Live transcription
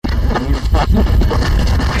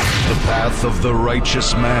The path of the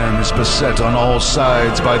righteous man is beset on all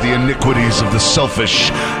sides by the iniquities of the selfish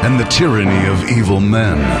and the tyranny of evil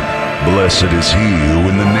men. Blessed is he who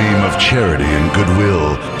in the name of charity and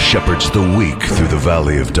goodwill shepherds the weak through the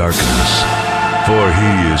valley of darkness. For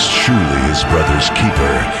he is truly his brother's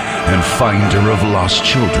keeper and finder of lost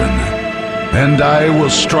children. And I will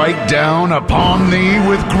strike down upon thee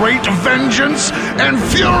with great vengeance and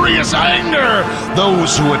furious anger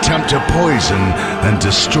those who attempt to poison and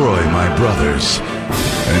destroy my brothers.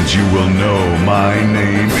 And you will know my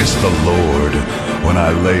name is the Lord when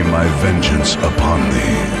I lay my vengeance upon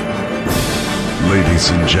thee. Ladies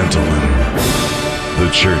and gentlemen,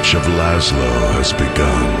 the Church of Laszlo has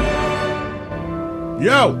begun.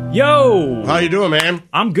 Yo! How you doing, man?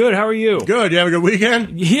 I'm good. How are you? Good. You have a good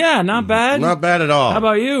weekend? Yeah, not bad. Not bad at all. How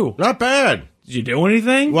about you? Not bad. Did you do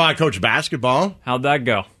anything? Well, I coach basketball. How'd that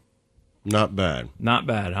go? Not bad. Not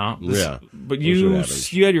bad, huh? Yeah. But We'll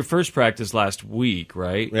you had your first practice last week,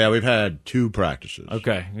 right? Yeah, we've had 2 practices.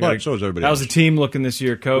 Okay. But so is everybody How's else. the team looking this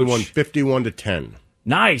year, Coach? We won 51-10.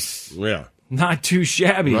 Nice. Yeah. Not too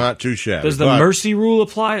shabby. Not too shabby. Does the mercy rule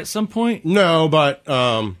apply at some point? No, but,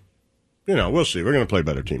 we'll see. We're going to play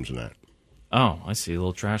better teams than that. Oh, I see. A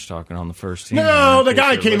little trash talking on the first team. No, the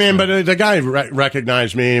guy came in, but the guy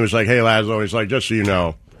recognized me. He was like, hey, Laszlo. He's like, just so you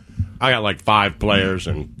know, I got like 5 players,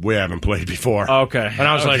 and we haven't played before. Okay. And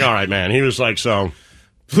I was like, all right, man. He was like, so.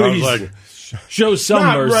 Please. I was like, show some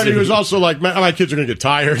mercy. Right. He was also like, man, my kids are going to get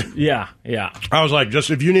tired. Yeah. I was like, just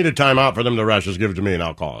if you need a timeout for them to rest, just give it to me, and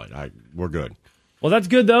I'll call it. We're good. Well, that's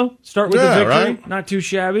good, though. Start with the victory. Right? Not too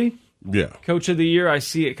shabby. Yeah. Coach of the year, I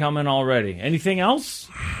see it coming already. Anything else?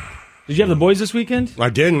 Did you have the boys this weekend? I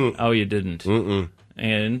didn't. Oh, you didn't? Mm-mm.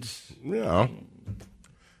 And? Yeah.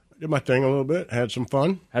 Did my thing a little bit. Had some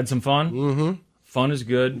fun. Had some fun? Mm-hmm. Fun is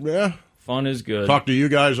good. Yeah. Fun is good. Talked to you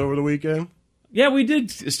guys over the weekend? Yeah, we did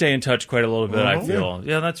stay in touch quite a little bit, I feel.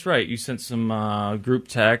 Yeah, that's right. You sent some group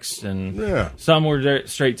texts, and some were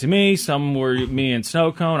straight to me, some were me and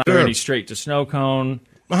Snowcone. I already straight to Snowcone.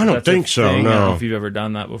 I don't think so, no. I don't know if you've ever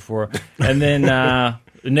done that before. And then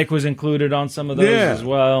Nick was included on some of those as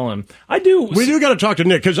well. And we do got to talk to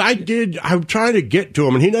Nick, because I'm trying to get to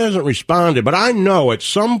him, and he hasn't responded. But I know at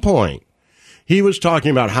some point he was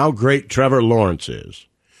talking about how great Trevor Lawrence is.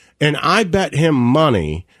 And I bet him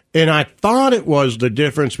money. And I thought it was the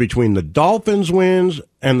difference between the Dolphins wins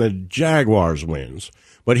and the Jaguars wins.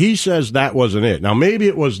 But he says that wasn't it. Now, maybe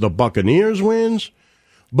it was the Buccaneers wins,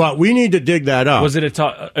 but we need to dig that up. Was it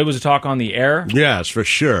it was a talk on the air? Yes, for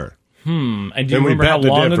sure. And do you remember how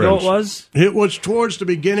long ago it was? It was towards the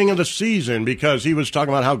beginning of the season, because he was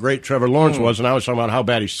talking about how great Trevor Lawrence was, and I was talking about how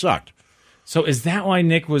bad he sucked. So is that why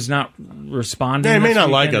Nick was not responding? He may not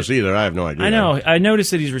like us either. I have no idea. I know. I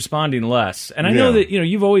noticed that he's responding less. And I know that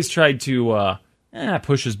you've always tried to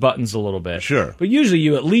push his buttons a little bit. Sure. But usually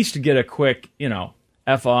you at least get a quick,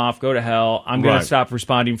 F off, go to hell. I'm going to stop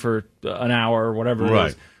responding for an hour or whatever it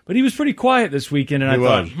is. But he was pretty quiet this weekend, and I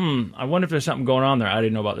thought, I wonder if there's something going on there. I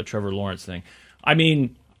didn't know about the Trevor Lawrence thing. I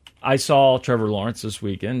mean, I saw Trevor Lawrence this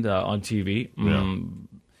weekend on TV. Yeah.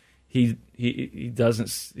 He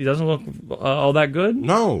doesn't look all that good.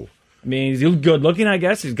 No. I mean, he's good looking, I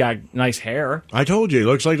guess. He's got nice hair. I told you, he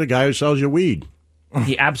looks like the guy who sells you weed.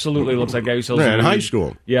 He absolutely looks like a guy who sells you weed. In high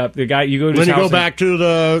school. Yeah, the guy, you go to his Then you house go back to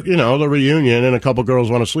the reunion, and a couple girls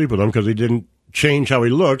want to sleep with him because he didn't change how he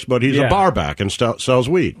looks, but he's a bar back and sells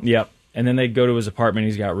weed. Yep. And then they go to his apartment.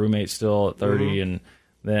 He's got roommates still at 30, and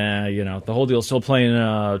then the whole deal. Still playing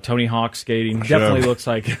Tony Hawk skating. Sure. Definitely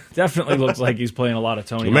looks like he's playing a lot of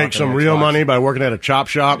Tony Hawk. Make some real money by working at a chop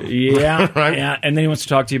shop. Yeah, right? Yeah. And then he wants to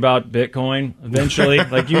talk to you about Bitcoin eventually.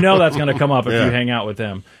 That's going to come up if you hang out with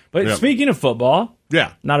him. But speaking of football,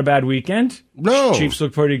 not a bad weekend. No, Chiefs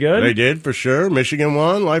look pretty good. They did for sure. Michigan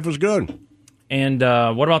won. Life was good. And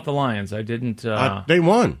what about the Lions? I didn't. They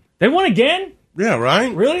won. They won again? Yeah,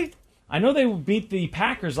 right. Really? I know they beat the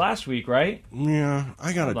Packers last week, right? Yeah,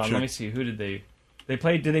 I gotta check. Let me see. Who did they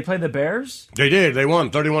play? Did they play the Bears? They did. They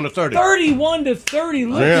won 31-30. 31-30.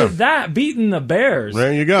 Look at that, beating the Bears.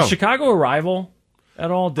 There you go. Is Chicago a rival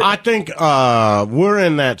at all? I think we're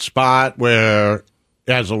in that spot where,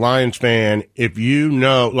 as a Lions fan, if you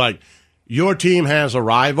know, like, your team has a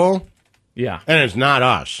rival, and it's not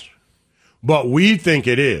us. But we think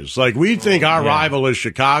it is. Like, we think our rival is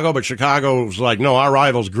Chicago, but Chicago's like, no, our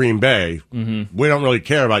rival's Green Bay. Mm-hmm. We don't really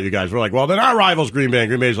care about you guys. We're like, well, then our rival's Green Bay. And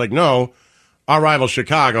Green Bay's like, no, our rival's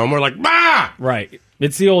Chicago. And we're like, bah! Right.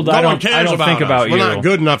 It's the old, no I one don't cares about think us. about you. We're not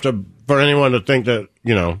good enough for anyone to think that,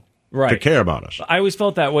 to care about us. I always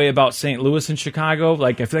felt that way about St. Louis and Chicago.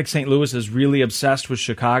 Like, I feel like St. Louis is really obsessed with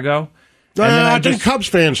Chicago. I think Cubs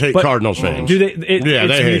fans hate Cardinals fans. Do they?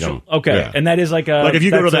 They hate them. Okay, yeah. And that is like if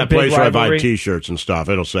you go to that place where I buy rivalry. T-shirts and stuff,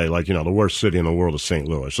 it'll say the worst city in the world is St.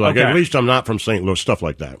 Louis. So at least I'm not from St. Louis, stuff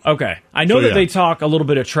like that. Okay, I know that they talk a little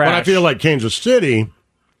bit of trash. But I feel like Kansas City.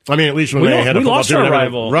 I mean, at least when they had a football team, our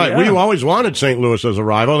rival. Right? Yeah. We always wanted St. Louis as a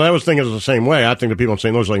rival, and I was thinking the same way. I think the people in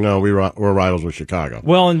St. Louis are like, no, we're rivals with Chicago.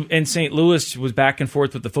 Well, and St. Louis was back and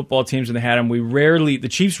forth with the football teams when they had them. The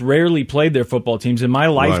Chiefs rarely played their football teams in my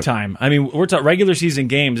lifetime. Right. I mean, we're talking regular season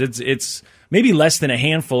games. It's maybe less than a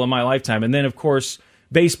handful in my lifetime, and then of course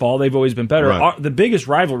baseball. They've always been better. Right. The biggest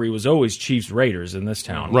rivalry was always Chiefs Raiders in this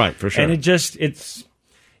town, right? For sure. And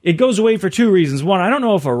it goes away for two reasons. One, I don't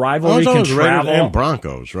know if a rivalry can travel. And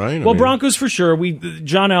Broncos, right? Broncos for sure.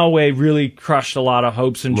 John Elway really crushed a lot of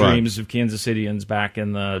hopes and dreams of Kansas Cityans back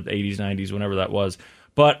in the 80s, 90s, whenever that was.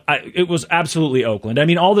 But it was absolutely Oakland. I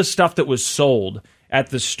mean, all the stuff that was sold at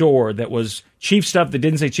the store that was Chiefs stuff that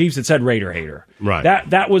didn't say Chiefs, it said Raider Hater. Right.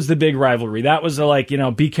 That was the big rivalry. That was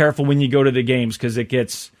be careful when you go to the games because it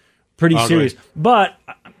gets pretty serious. But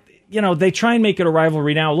they try and make it a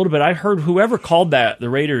rivalry now a little bit. I heard whoever called the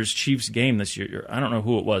Raiders-Chiefs game this year, I don't know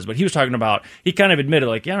who it was, but he was talking about, he kind of admitted,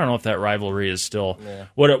 I don't know if that rivalry is still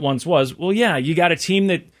what it once was. Well, yeah, you got a team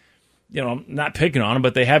that, not picking on them,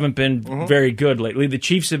 but they haven't been very good lately. The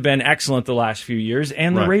Chiefs have been excellent the last few years,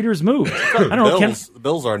 and the Raiders moved. I don't know. The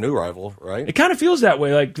Bills are a new rival, right? It kind of feels that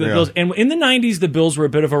way, like the Bills. And in the 90s, the Bills were a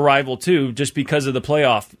bit of a rival, too, just because of the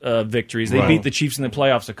playoff victories. They beat the Chiefs in the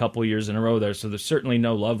playoffs a couple years in a row there, so there's certainly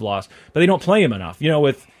no love lost. But they don't play them enough.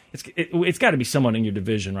 It's got to be someone in your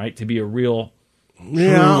division, right, to be a real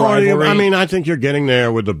rivalry. I mean, I think you're getting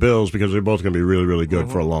there with the Bills because they're both going to be really, really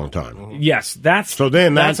good for a long time. Yes, so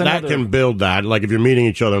then that can build that. Like if you're meeting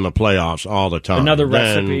each other in the playoffs all the time, another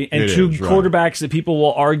recipe. And two quarterbacks that people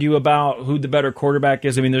will argue about who the better quarterback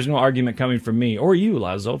is. I mean, there's no argument coming from me or you,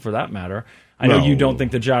 Lazo, for that matter. I know you don't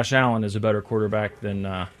think that Josh Allen is a better quarterback than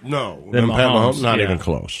than Mahomes. Not even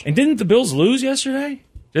close. And didn't the Bills lose yesterday?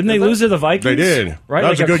 Didn't they lose to the Vikings? They did. Right?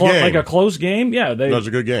 That was a good game. Like a close game? Yeah. That was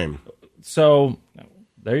a good game. So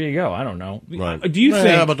there you go. I don't know. Right. Do you think?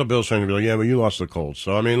 Yeah, but the Bills fans will be like, yeah, but you lost the Colts.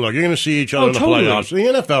 So, I mean, look, you're going to see each other in the playoffs.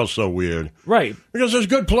 The NFL's so weird. Right. Because there's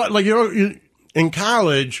good play. Like, in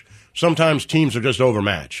college, sometimes teams are just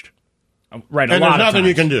overmatched. Right. And there's nothing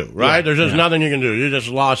you can do, right? Yeah, there's just nothing you can do. You just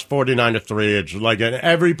lost 49-3. It's like at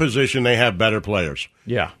every position they have better players.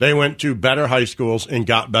 Yeah. They went to better high schools and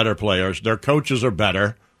got better players. Their coaches are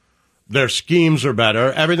better. Their schemes are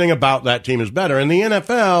better. Everything about that team is better. In the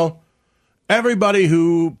NFL, everybody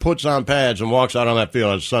who puts on pads and walks out on that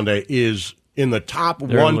field on Sunday is in the top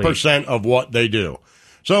 1% of what they do.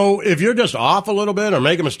 So if you're just off a little bit or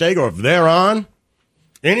make a mistake, or if they're on,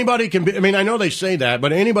 anybody can be. I mean, I know they say that,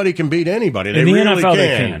 but anybody can beat anybody. They really NFL,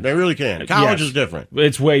 can. They really can. College is different.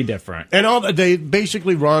 It's way different. And they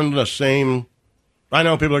basically run the same. I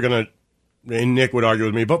know people are going to. And Nick would argue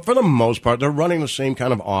with me, but for the most part, they're running the same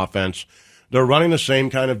kind of offense. They're running the same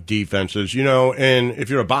kind of defenses, and if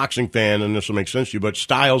you're a boxing fan, then this will make sense to you, but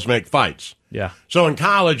styles make fights. Yeah. So in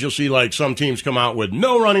college, you'll see some teams come out with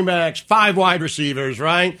no running backs, 5 wide receivers,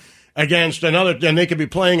 right? Against another, and they could be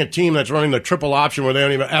playing a team that's running the triple option where they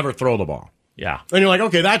don't even ever throw the ball. Yeah. And you're like,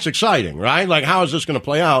 okay, that's exciting, right? Like, how is this going to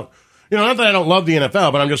play out? Not that I don't love the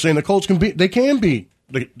NFL, but I'm just saying the Colts can beat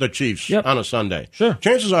the Chiefs on a Sunday. Sure.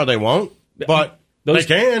 Chances are they won't. But they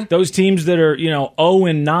can. Those teams that are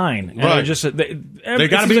 0-9, and right? They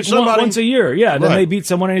got to beat somebody once a year. Yeah, then they beat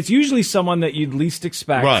someone, and it's usually someone that you'd least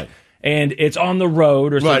expect. Right. And it's on the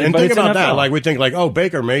road or something. Right. And but think it's about NFL. that. Like we think,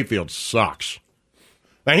 Baker Mayfield sucks.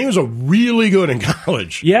 Now he was a really good in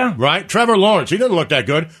college. Yeah. Right. Trevor Lawrence. He didn't look that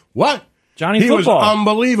good. What? Johnny He Football. was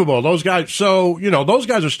unbelievable. Those guys. So those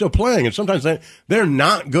guys are still playing, and sometimes they're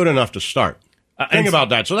not good enough to start. Think about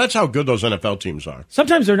that. So that's how good those NFL teams are.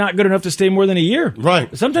 Sometimes they're not good enough to stay more than a year. Right.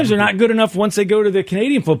 Sometimes they're not good enough once they go to the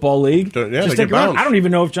Canadian Football League. Just stick around. I don't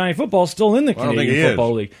even know if Johnny Football is still in the Canadian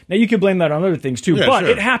Football League. Now, you could blame that on other things, too. But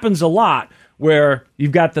it happens a lot where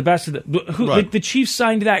you've got the best of the Chiefs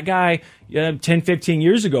signed that guy 10, 15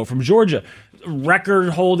 years ago from Georgia.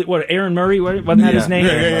 Aaron Murray, wasn't that his name?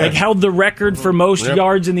 Yeah. Like held the record for most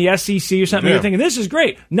yards in the SEC or something. Yeah. You're thinking, this is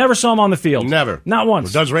great. Never saw him on the field. Never. Not once.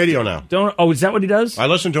 He does radio now. Is that what he does? I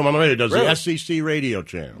listen to him on the radio. He does the SEC radio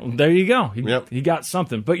channel. Well, there you go. He got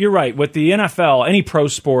something. But you're right. With the NFL, any pro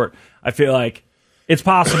sport, I feel like it's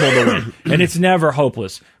possible to win. And it's never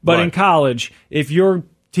hopeless. But in college, if your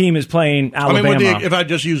team is playing Alabama. If I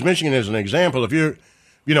just use Michigan as an example, if you're,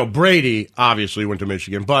 Brady obviously went to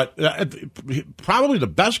Michigan, but probably the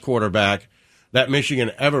best quarterback that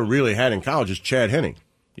Michigan ever really had in college is Chad Henne.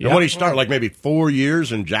 And when he started, maybe 4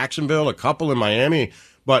 years in Jacksonville, a couple in Miami,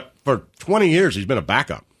 But for 20 years, he's been a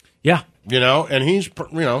backup. Yeah. And he's,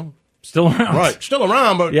 still around. Right, still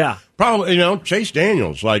around, but yeah. Probably, Chase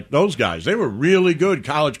Daniels, like those guys, they were really good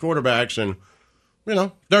college quarterbacks, and,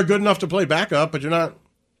 they're good enough to play backup, but you're not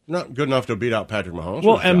good enough to beat out Patrick Mahomes.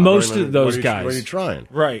 Well, and most of those guys. What are you trying?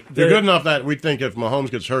 Right. You're good enough that we think if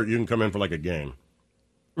Mahomes gets hurt, you can come in for like a game.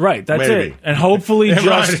 Right, that's Maybe. it. And hopefully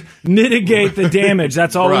just mitigate the damage.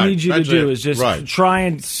 That's all we need you to do is just try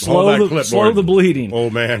and slow the bleeding.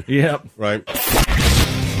 Old man. Yep. Right.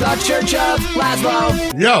 The Church of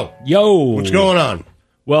Laszlo. Yo. What's going on?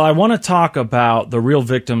 Well, I want to talk about the real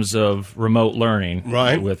victims of remote learning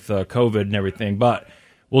with COVID and everything, but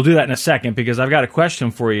we'll do that in a second because I've got a question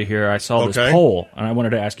for you here. I saw this poll, and I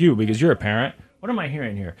wanted to ask you because you're a parent. What am I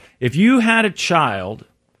hearing here? If you had a child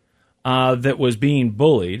that was being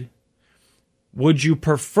bullied, would you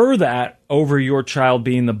prefer that over your child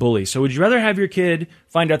being the bully? So would you rather have your kid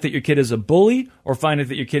find out that your kid is a bully or find out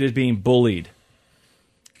that your kid is being bullied?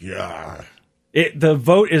 Yeah. The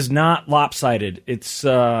vote is not lopsided. It's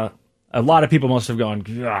a lot of people must have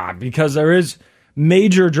gone, because there is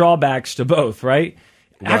major drawbacks to both, right?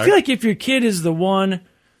 I feel like if your kid is the one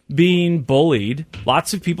being bullied,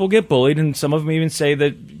 lots of people get bullied, and some of them even say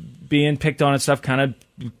that being picked on and stuff kind of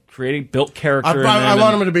built character. I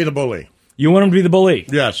want him to be the bully. You want him to be the bully?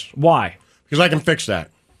 Yes. Why? Because I can fix that.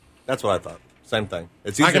 That's what I thought. Same thing.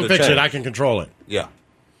 It's easy I can to fix change. it. I can control it. Yeah.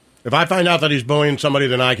 If I find out that he's bullying somebody,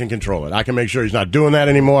 then I can control it. I can make sure he's not doing that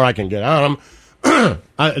anymore. I can get on him.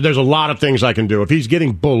 There's a lot of things I can do. If he's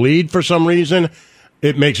getting bullied for some reason,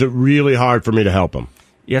 it makes it really hard for me to help him.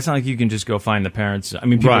 Yeah, it's not like you can just go find the parents. I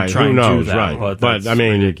mean, people try and do that, right. but I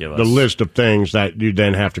mean, ridiculous. The list of things that you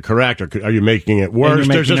then have to correct, or are you making it worse?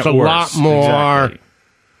 There's just a lot more. Exactly.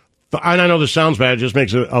 And I know this sounds bad. It just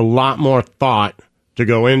makes it a lot more thought to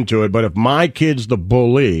go into it. But if my kid's the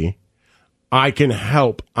bully, I can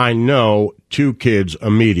help, I know, 2 kids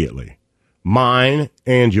immediately. Mine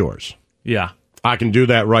and yours. Yeah. I can do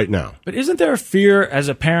that right now. But isn't there a fear as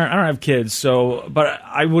a parent? I don't have kids, but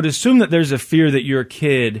I would assume that there's a fear that your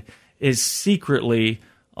kid is secretly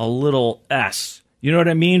a little S. You know what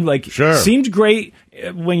I mean? Like, sure. Seems great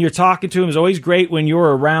when you're talking to him. It's always great when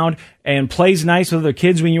you're around and plays nice with other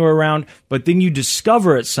kids when you're around. But then you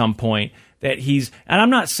discover at some point that and I'm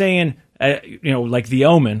not saying, like The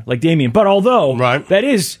Omen, like Damien. But although that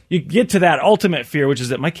is, you get to that ultimate fear, which is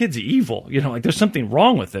that my kid's evil. Like there's something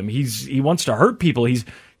wrong with him. He wants to hurt people. He's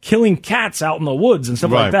killing cats out in the woods and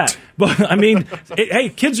stuff like that. But I mean, hey,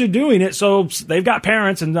 kids are doing it, so they've got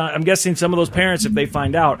parents, and I'm guessing some of those parents, if they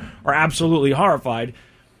find out, are absolutely horrified.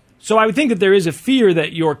 So I would think that there is a fear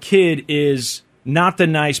that your kid is not the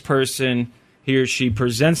nice person he or she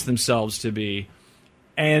presents themselves to be,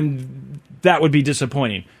 and that would be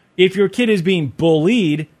disappointing. If your kid is being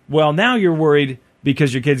bullied, well, now you're worried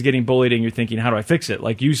because your kid's getting bullied and you're thinking, how do I fix it,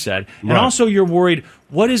 like you said. And also you're worried,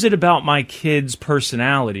 what is it about my kid's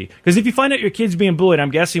personality? Because if you find out your kid's being bullied,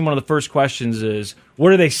 I'm guessing one of the first questions is,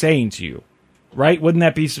 what are they saying to you? Right? Wouldn't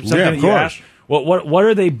that be something that you ask? What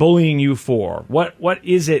are they bullying you for? What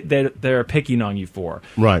is it that they're picking on you for?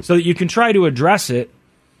 Right. So that you can try to address it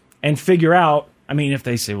and figure out, I mean, if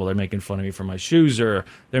they say, well, they're making fun of me for my shoes, or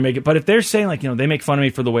but if they're saying, like, they make fun of me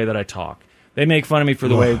for the way that I talk, they make fun of me for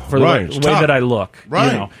the way the way that I look,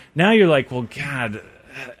 right? Now you're like, well, God,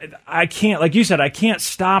 I can't, like you said, I can't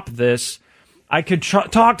stop this. I could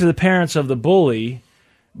talk to the parents of the bully,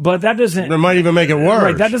 but that doesn't. It might even make it worse.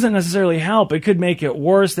 Right, that doesn't necessarily help. It could make it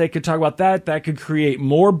worse. They could talk about that. That could create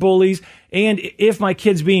more bullies. And if my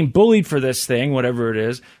kid's being bullied for this thing, whatever it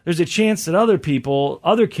is, there's a chance that other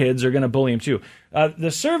kids are going to bully him too.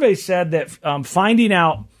 The survey said that finding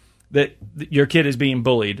out that your kid is being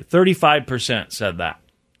bullied, 35% said that.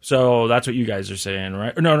 So that's what you guys are saying,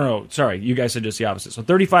 right? No, sorry. You guys said just the opposite. So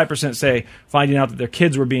 35% say finding out that their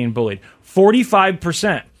kids were being bullied.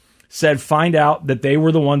 45% said find out that they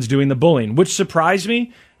were the ones doing the bullying, which surprised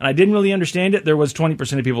me, and I didn't really understand it. There was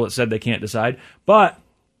 20% of people that said they can't decide. But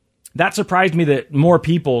that surprised me that more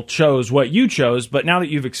people chose what you chose, but now that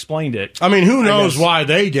you've explained it... I mean, who knows why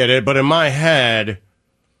they did it, but in my head,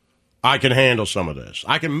 I can handle some of this.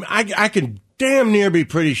 I can damn near be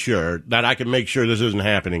pretty sure that I can make sure this isn't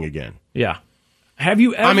happening again. Yeah. Have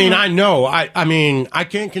you ever... I mean, I know. I mean, I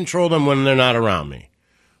can't control them when they're not around me.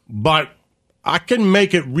 But I can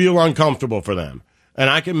make it real uncomfortable for them. And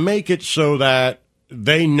I can make it so that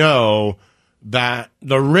they know that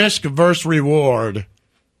the risk versus reward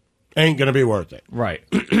ain't going to be worth it. Right.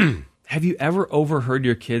 Have you ever overheard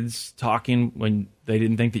your kids talking when they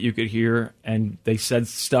didn't think that you could hear, and they said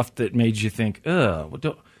stuff that made you think, well,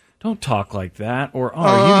 don't talk like that, or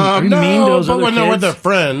are you mean to those other kids? When they're with their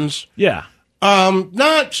friends, yeah,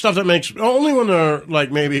 Not stuff that makes, only when they're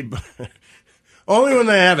like maybe, only when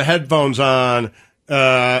they have headphones on.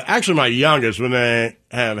 Actually, my youngest, when they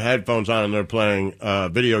have headphones on and they're playing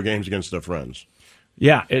video games against their friends.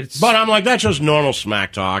 Yeah, But I'm like, that's just normal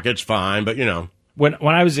smack talk. It's fine, but When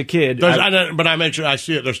I was a kid, but I make sure I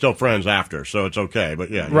see it. They're still friends after, so it's okay. But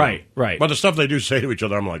yeah, right. But the stuff they do say to each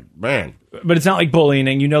other, I'm like, man. But it's not like bullying,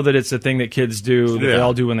 and you know that it's a thing that kids do. That they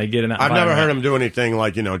all do when they get in that. I've never heard them do anything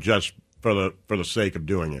like just for the sake of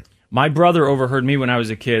doing it. My brother overheard me when I was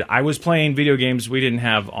a kid. I was playing video games. We didn't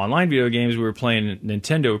have online video games. We were playing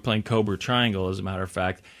Nintendo. We were playing Cobra Triangle, as a matter of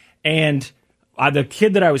fact. And the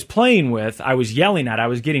kid that I was playing with, I was yelling at. I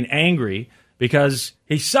was getting angry because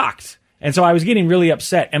he sucked. And so I was getting really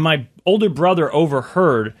upset. And my older brother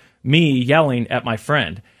overheard me yelling at my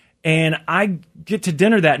friend. And I get to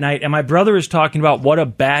dinner that night, and my brother is talking about what a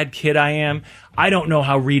bad kid I am. I don't know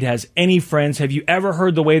how Reed has any friends. Have you ever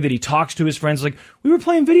heard the way that he talks to his friends? Like, we were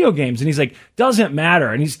playing video games, and he's like, doesn't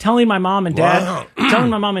matter. And he's telling my mom and dad,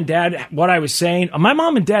 what I was saying. My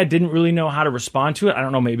mom and dad didn't really know how to respond to it. I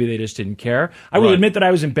don't know, maybe they just didn't care. I will admit that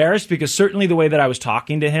I was embarrassed because certainly the way that I was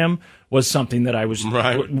talking to him was something that I was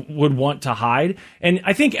would want to hide. And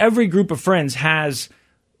I think every group of friends has...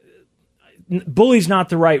 Bully's not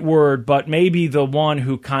the right word, but maybe the one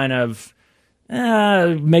who kind of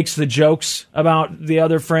makes the jokes about the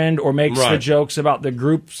other friend or makes the jokes about the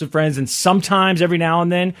groups of friends. And sometimes, every now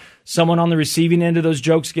and then, someone on the receiving end of those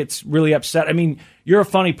jokes gets really upset. I mean, you're a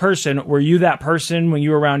funny person. Were you that person when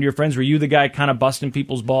you were around your friends? Were you the guy kind of busting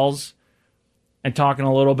people's balls and talking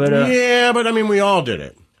a little bit? Yeah, but I mean, we all did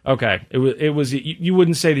it. Okay, it was. You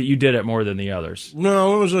wouldn't say that you did it more than the others.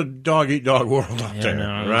 No, it was a dog-eat-dog world out there,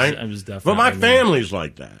 right? I was definitely. But my family's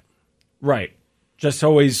like that, right? Just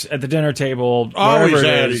always at the dinner table, always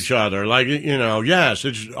at each other. Like yes,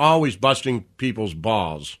 it's always busting people's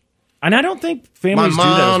balls. And I don't think families do that as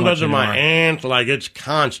much My mom does it. Anymore. My aunt, like it's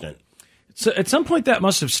constant. So at some point that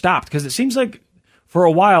must have stopped because it seems like. For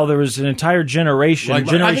a while, there was an entire generation.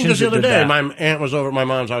 I think just the other day, my aunt was over at my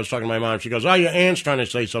mom's. I was talking to my mom. She goes, "Oh, your aunt's trying to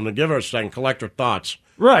say something. Give her a second. Collect her thoughts."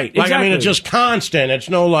 Right. Like, exactly. I mean, it's just constant. It's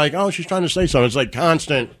no like, oh, she's trying to say something. It's like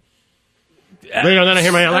constant. Then I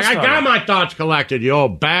hear my aunt, like, I got my thoughts collected, you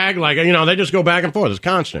old bag. Like, they just go back and forth. It's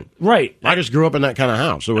constant. Right. I just grew up in that kind of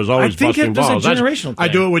house. It was always busting balls. I think it's a generational thing. I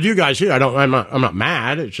do it with you guys here. I'm not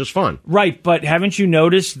mad. It's just fun. Right. But haven't you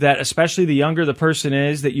noticed that, especially the younger the person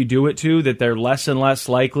is that you do it to, that they're less and less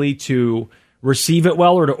likely to receive it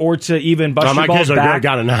well or to even bust your balls back? My kids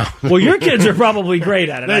got it now. Well, your kids are probably great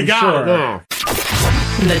at it. They got it now.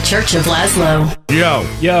 The Church of Laszlo.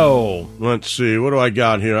 Yo. Let's see. What do I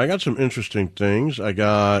got here? I got some interesting things. I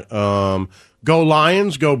got Go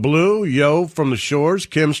Lions, Go Blue. Yo from the Shores.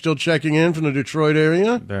 Kim still checking in from the Detroit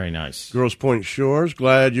area. Very nice. Grosse Pointe Shores.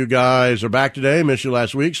 Glad you guys are back today. Missed you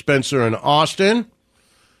last week. Spencer in Austin.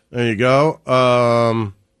 There you go.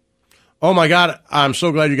 Oh, my God. I'm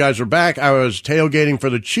so glad you guys are back. I was tailgating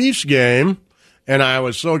for the Chiefs game. And I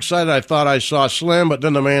was so excited I thought I saw Slim, but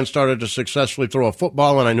then the man started to successfully throw a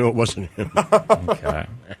football, and I knew it wasn't him. Okay.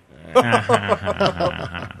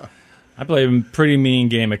 I played a pretty mean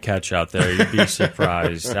game of catch out there. You'd be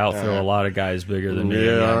surprised. Outthrow a lot of guys bigger than me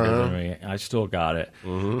and younger than me. I still got it.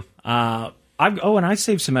 Mm-hmm. And I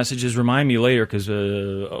saved some messages. Remind me later, because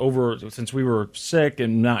since we were sick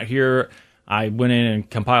and not here, I went in and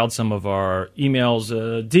compiled some of our emails,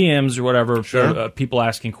 DMs or whatever, people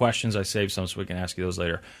asking questions. I saved some so we can ask you those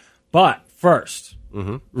later. But first,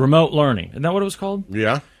 remote learning. Isn't that what it was called?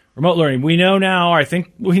 Yeah. Remote learning. We know now,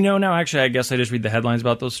 actually, I guess I just read the headlines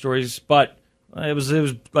about those stories, but it was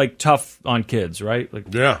like tough on kids, right?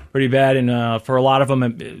 Like, pretty bad. And for a lot of them,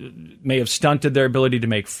 it may have stunted their ability to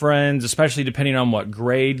make friends, especially depending on what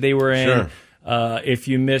grade they were in. Sure. If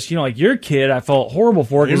you missed, like your kid, I felt horrible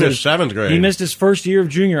for. He missed 7th grade. He missed his first year of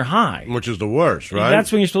junior high, which is the worst, right?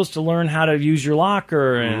 That's when you're supposed to learn how to use your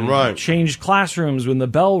locker and change classrooms when the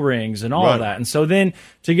bell rings and all of that. And so then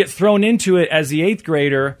to get thrown into it as the 8th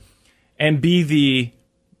grader and be the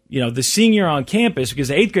senior on campus, because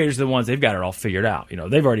the 8th graders are the ones, they've got it all figured out.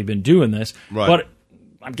 They've already been doing this. Right. But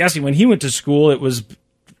I'm guessing when he went to school, it was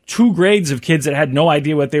 2 grades of kids that had no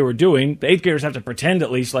idea what they were doing. The 8th graders have to pretend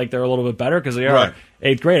at least like they're a little bit better because they are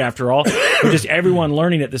 8th grade after all. But just everyone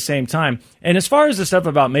learning at the same time. And as far as the stuff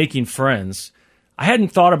about making friends, I hadn't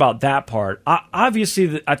thought about that part.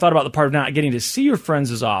 Obviously, I thought about the part of not getting to see your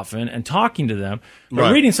friends as often and talking to them.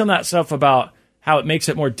 But reading some of that stuff about how it makes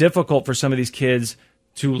it more difficult for some of these kids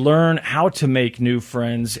to learn how to make new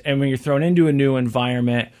friends. And when you're thrown into a new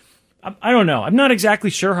environment, I don't know. I'm not exactly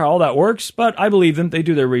sure how all that works, but I believe them. They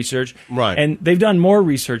do their research. Right. And they've done more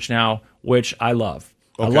research now, which I love.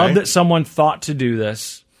 I love that someone thought to do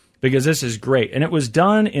this because this is great. And it was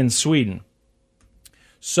done in Sweden.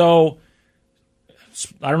 So,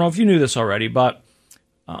 I don't know if you knew this already, but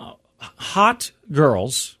hot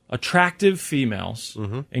girls, attractive females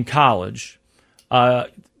in college,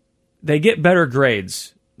 they get better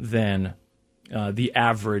grades than the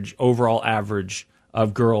overall average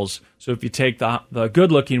of girls. So if you take the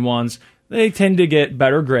good-looking ones, they tend to get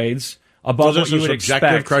better grades above what you would expect.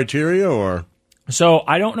 Subjective criteria, or? So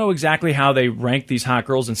I don't know exactly how they rank these hot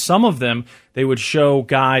girls, and some of them they would show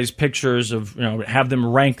guys pictures of, have them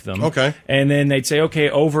rank them. Okay, and then they'd say, okay,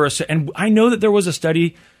 and I know that there was a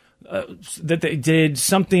study that they did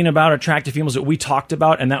something about attractive females that we talked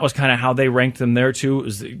about, and that was kind of how they ranked them there too. It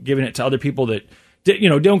was giving it to other people that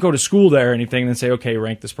don't go to school there or anything, and then say, okay,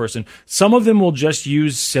 rank this person. Some of them will just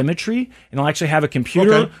use symmetry, and they'll actually have a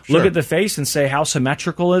computer look at the face and say, how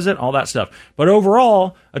symmetrical is it? All that stuff. But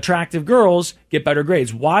overall, attractive girls get better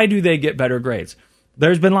grades. Why do they get better grades?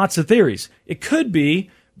 There's been lots of theories. It could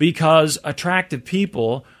be because attractive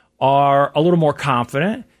people are a little more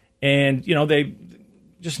confident, and, they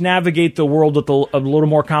just navigate the world with a little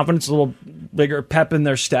more confidence, a little bigger pep in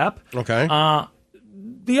their step. Okay.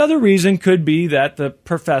 The other reason could be that the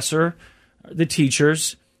professor, the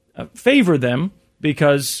teachers, favor them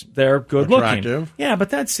because they're good looking. Yeah,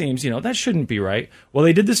 but that seems, that shouldn't be right. Well,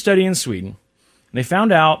 they did the study in Sweden, and they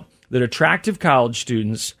found out that attractive college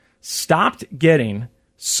students stopped getting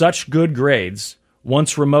such good grades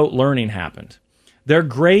once remote learning happened. Their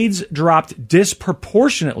grades dropped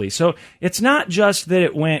disproportionately. So it's not just that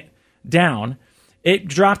it went down, it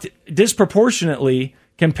dropped disproportionately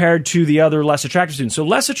compared to the other less attractive students. So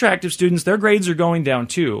less attractive students, their grades are going down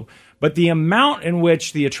too, but the amount in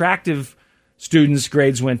which the attractive students'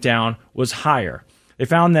 grades went down was higher. They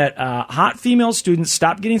found that hot female students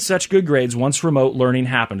stopped getting such good grades once remote learning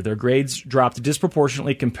happened. Their grades dropped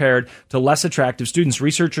disproportionately compared to less attractive students.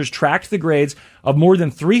 Researchers tracked the grades of more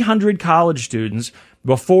than 300 college students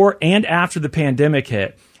before and after the pandemic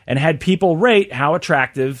hit, and had people rate how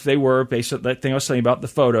attractive they were based on that thing I was telling you about, the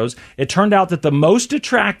photos. It turned out that the most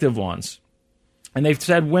attractive ones, and they've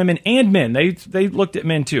said women and men, they looked at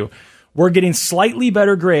men too, were getting slightly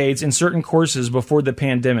better grades in certain courses before the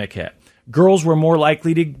pandemic hit. Girls were more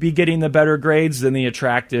likely to be getting the better grades than the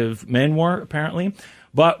attractive men were, apparently.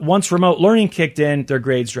 But once remote learning kicked in, their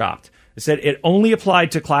grades dropped. It said it only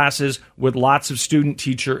applied to classes with lots of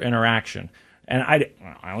student-teacher interaction. And I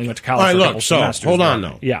only went to college for a couple semesters. Hold on,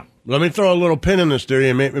 though. Yeah. Let me throw a little pin in this theory,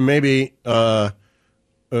 and maybe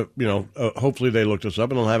hopefully they looked this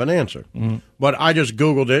up and they'll have an answer. Mm-hmm. But I just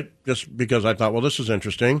Googled it just because I thought, well, this is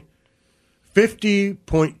interesting.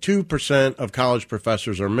 50.2% of college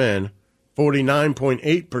professors are men.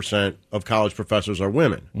 49.8% of college professors are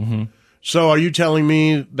women. Mm-hmm. So are you telling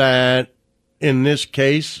me that in this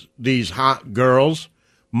case, these hot girls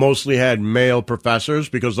mostly had male professors?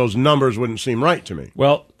 Because those numbers wouldn't seem right to me.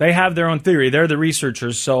 Well, they have their own theory. They're the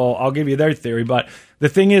researchers, so I'll give you their theory. But the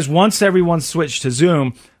thing is, once everyone switched to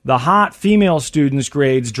Zoom, the hot female students'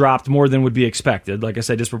 grades dropped more than would be expected, like I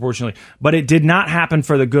said, disproportionately. But it did not happen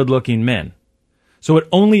for the good-looking men. So it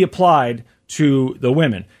only applied to the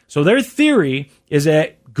women. So their theory is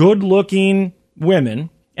that good-looking women,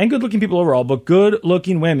 and good-looking people overall, but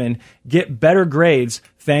good-looking women get better grades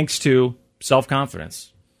thanks to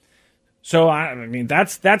self-confidence. So, I mean,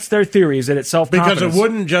 that's their theory, is that it's self-confidence. Because it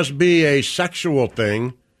wouldn't just be a sexual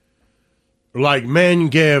thing like men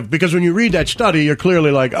give. Because when you read that study, you're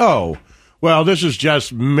clearly like, oh, well, this is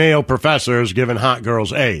just male professors giving hot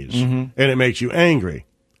girls A's. Mm-hmm. And it makes you angry.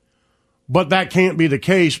 But that can't be the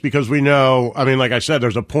case because we know, I mean, like I said,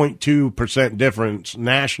 there's a 0.2% difference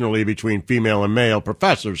nationally between female and male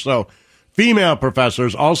professors. So female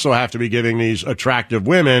professors also have to be giving these attractive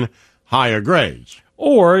women higher grades.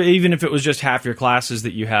 Or even if it was just half your classes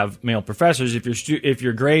that you have male professors, if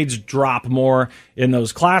your grades drop more in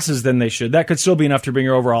those classes than they should, that could still be enough to bring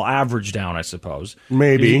your overall average down, I suppose.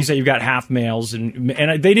 Maybe. You can say you've got half males, and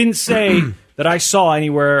they didn't say that I saw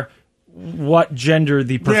anywhere what gender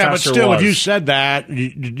the professor was. Yeah, but still, if you said that,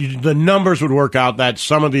 the numbers would work out that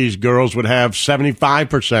some of these girls would have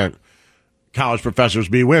 75% college professors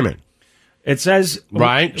be women. It says...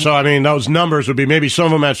 Right? So, I mean, those numbers would be, maybe some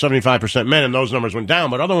of them have 75% men, and those numbers went down,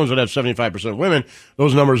 but other ones would have 75% women,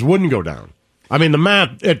 those numbers wouldn't go down. I mean, the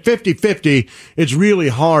math, at 50-50, it's really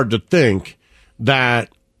hard to think that,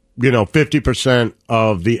 50%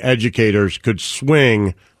 of the educators could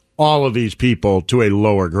swing all of these people to a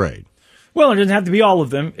lower grade. Well, it doesn't have to be all of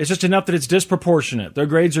them. It's just enough that it's disproportionate. Their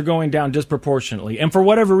grades are going down disproportionately. And for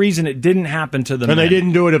whatever reason, it didn't happen to the men. And they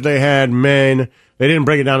didn't do it if they had men. They didn't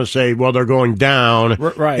break it down and say, well, they're going down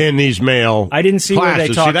in these male I didn't see classes. where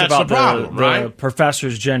they talked about the the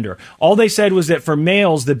professor's gender. All they said was that for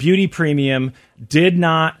males, the beauty premium did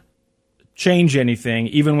not change anything,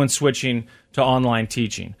 even when switching to online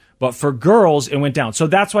teaching. But for girls, it went down. So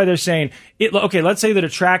that's why they're saying, okay, let's say that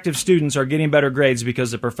attractive students are getting better grades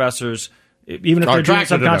because the professors, even if they're doing it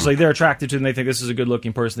subconsciously, they're attracted to them. They think this is a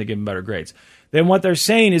good-looking person. They give them better grades. Then what they're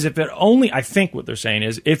saying is if it only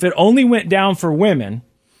went down for women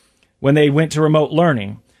when they went to remote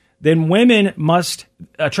learning, then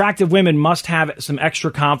attractive women must have some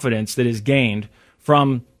extra confidence that is gained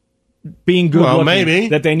from being good looking, maybe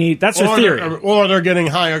that they need. That's their theory. Or they're getting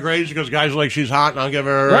higher grades because guys are like, she's hot and I'll give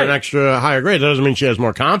her an extra higher grade. That doesn't mean she has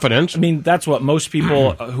more confidence. I mean, that's what most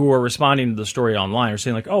people who are responding to the story online are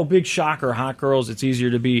saying, like, oh, big shocker, hot girls, it's easier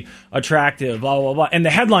to be attractive, blah, blah, blah. And the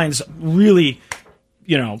headlines really,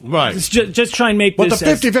 it's just try and make this. But the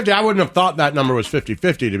 50-50, I wouldn't have thought that number was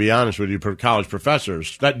 50-50, to be honest with you, for college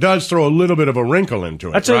professors. That does throw a little bit of a wrinkle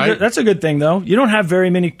into it, right? That's a good thing, though. You don't have very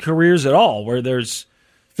many careers at all where there's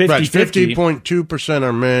 50-50. 50.2%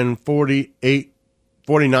 are men,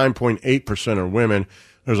 49.8% are women.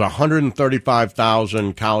 There's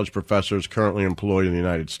 135,000 college professors currently employed in the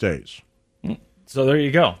United States. So there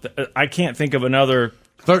you go. I can't think of another.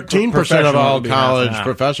 13% of all college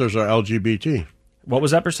professors are LGBT. What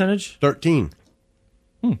was that percentage? 13.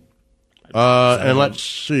 And let's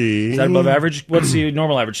see. Is that above average? What's the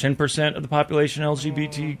normal average? 10% of the population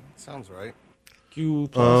LGBT? Sounds right. In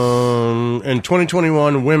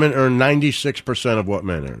 2021, women earned 96% of what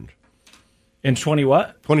men earned. In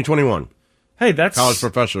 2021. Hey, that's college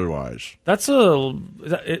professor wise. That's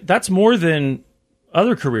more than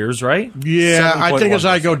other careers, right? Yeah, I think as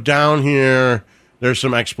I go down here, there's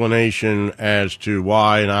some explanation as to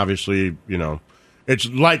why, and obviously, it's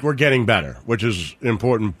like we're getting better, which is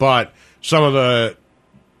important. But some of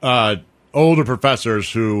the older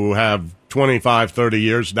professors who have 25, 30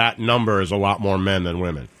 years, that number is a lot more men than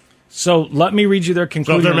women. So let me read you their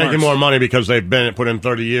conclusion. So they're making more money because they've been put in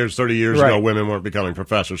 30 years. 30 years ago, women weren't becoming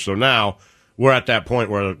professors. So now we're at that point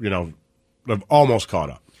where, they've almost caught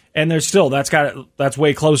up. And there's still, that's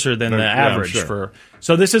way closer than the average. Sure.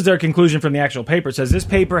 So this is their conclusion from the actual paper. It says this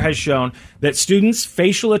paper has shown that students'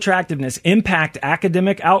 facial attractiveness impact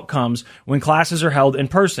academic outcomes when classes are held in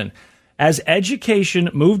person. As education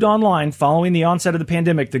moved online following the onset of the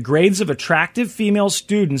pandemic, the grades of attractive female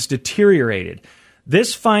students deteriorated.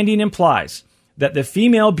 This finding implies that the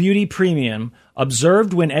female beauty premium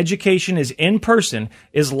observed when education is in person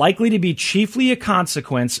is likely to be chiefly a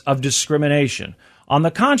consequence of discrimination. On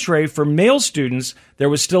the contrary, for male students, there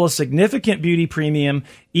was still a significant beauty premium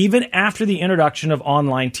even after the introduction of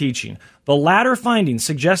online teaching. The latter finding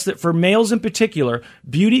suggests that for males in particular,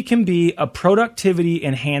 beauty can be a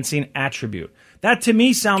productivity-enhancing attribute. That, to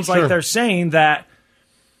me, sounds like they're saying that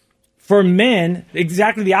for men,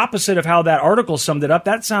 exactly the opposite of how that article summed it up.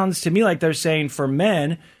 That sounds to me like they're saying for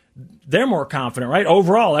men, they're more confident, right?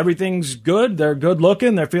 Overall, everything's good. They're good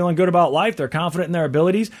looking. They're feeling good about life. They're confident in their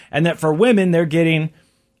abilities. And that for women, they're getting,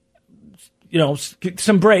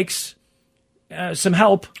 some breaks, some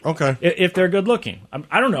help. Okay. If they're good looking.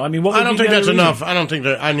 I don't know. I mean, I don't think that's enough. I don't think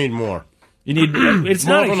that I need more. You need, it's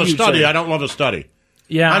more not from a study. Thing. I don't love a study.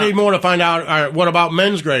 Yeah. I need more to find out. All right, what about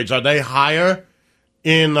men's grades? Are they higher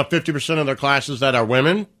in the 50% of their classes that are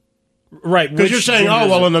women? Right. Because you're saying,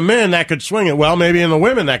 in the men, that could swing it. Well, maybe in the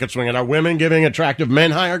women, that could swing it. Are women giving attractive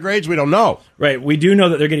men higher grades? We don't know. Right. We do know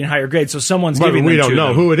that they're getting higher grades, so someone's giving them to them. We don't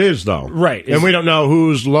know who it is, though. Right. And we don't know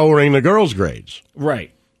who's lowering the girls' grades.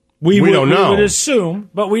 Right. We don't know. We would assume,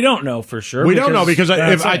 but we don't know for sure. We don't know because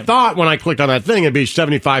I thought when I clicked on that thing, it'd be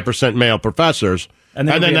 75% male professors. And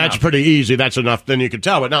then that's pretty easy. That's enough. Then you could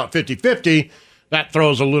tell. But now at 50-50, that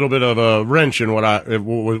throws a little bit of a wrench in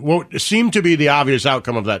what seemed to be the obvious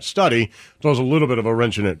outcome of that study. Throws a little bit of a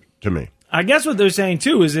wrench in it to me. I guess what they're saying,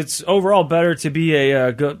 too, is it's overall better to be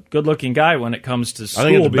a good-looking guy when it comes to school. I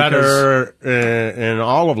think it's better in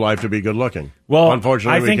all of life to be good-looking. Well,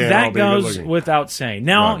 unfortunately, I think that goes without saying.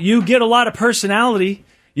 Now, you get a lot of personality.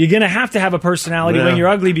 You're going to have a personality when you're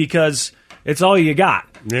ugly because it's all you got.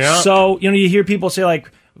 Yeah. So, you hear people say,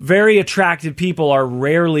 like, very attractive people are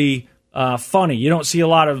rarely funny. You don't see a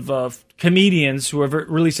lot of comedians who are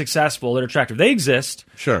really successful that are attractive. They exist,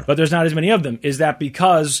 sure, but there's not as many of them. Is that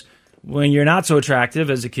because when you're not so attractive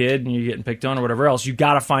as a kid and you're getting picked on or whatever else, you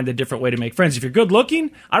got to find a different way to make friends. If you're good looking,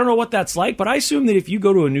 I don't know what that's like, but I assume that if you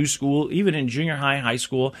go to a new school, even in junior high, high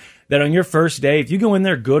school, that on your first day, if you go in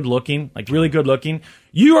there good looking, like really good looking,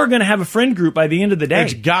 you are going to have a friend group by the end of the day.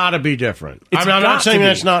 It's got to be different. I'm not saying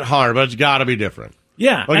that's not hard, but it's got to be different.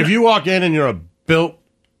 Yeah. Like if you walk in and you're a built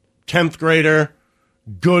 10th grader,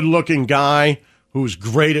 good looking guy who's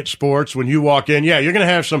great at sports, when you walk in, you're going to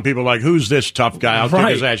have some people like, who's this tough guy? I'll kick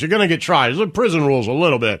his ass. You're going to get tried. There's prison rules a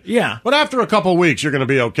little bit. Yeah. But after a couple weeks, you're going to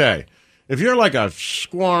be okay. If you're like a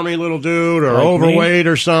squirmy little dude or like overweight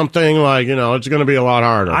or something, like, it's going to be a lot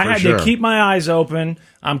harder. I had to keep my eyes open.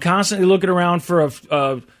 I'm constantly looking around for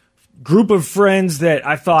a group of friends that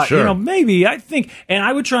I thought, maybe, I think, and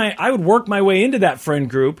I would work my way into that friend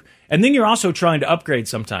group. And then you're also trying to upgrade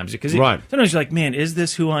sometimes because sometimes you're like, man, is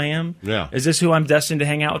this who I am? Yeah. Is this who I'm destined to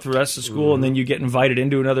hang out with the rest of school? And then you get invited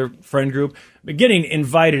into another friend group. But getting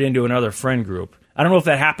invited into another friend group, I don't know if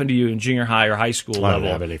that happened to you in junior high or high school level. I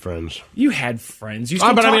didn't have any friends. You had friends. You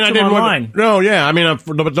still talked to them online.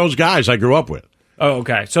 But those guys I grew up with. Oh,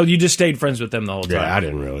 okay. So you just stayed friends with them the whole time? Yeah, I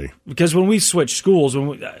didn't really. Because when we switched schools,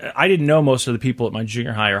 I didn't know most of the people at my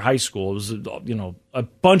junior high or high school. It was, a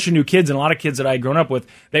bunch of new kids, and a lot of kids that I had grown up with,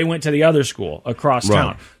 they went to the other school across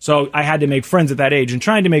town. So I had to make friends at that age. And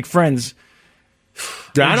trying to make friends...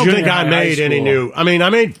 I don't think I made any new... I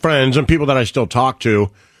made friends and people that I still talk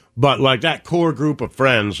to, but like that core group of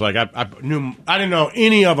friends, like I didn't know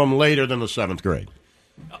any of them later than the 7th grade.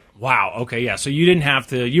 Wow. Okay. Yeah. So you didn't have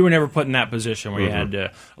to. You were never put in that position where you had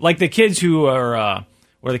to, like the kids who are,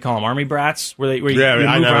 what do they call them, army brats? Where you move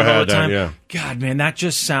around all the time. Yeah. God, man, that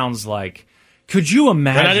just sounds like. Could you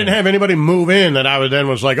imagine? And I didn't have anybody move in that I then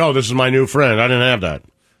was like, oh, this is my new friend. I didn't have that.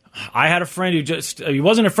 I had a friend who he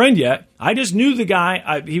wasn't a friend yet. I just knew the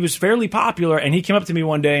guy. He was fairly popular, and he came up to me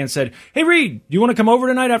one day and said, "Hey, Reed, do you want to come over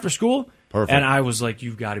tonight after school?" Perfect. And I was like,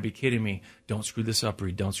 "You've got to be kidding me! Don't screw this up,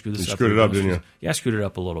 Reed. Don't screw this up." You screwed it up, didn't you? Yeah, I screwed it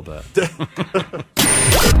up a little bit.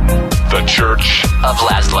 The Church of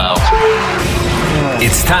Laszlo.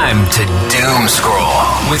 It's time to doom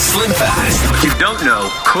scroll with Slim Fast. You don't know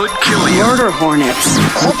could kill you. Murder hornets.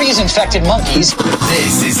 Herpes-infected monkeys.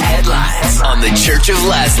 This is Headlines on the Church of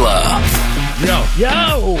Laszlo.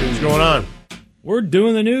 Yo! What's going on? We're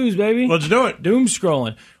doing the news, baby. Let's do it. Doom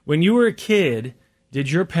scrolling. When you were a kid,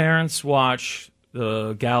 did your parents watch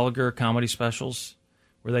the Gallagher comedy specials?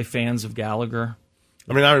 Were they fans of Gallagher?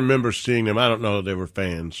 I remember seeing them. I don't know that they were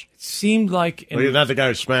fans. It seemed like... Is that the guy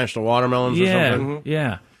who smashed the watermelons or something?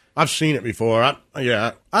 Yeah. I've seen it before. I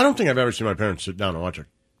don't think I've ever seen my parents sit down and watch a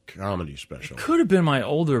comedy special. It could have been my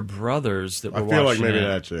older brothers that were watching. I feel like maybe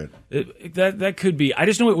that's it. That could be. I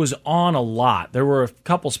just know it was on a lot. There were a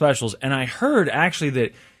couple specials, and I heard actually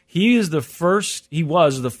that he was the first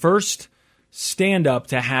stand-up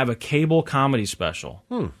to have a cable comedy special.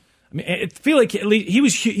 I feel like at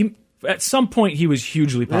least at some point he was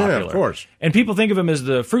hugely popular. Yeah, of course. And people think of him as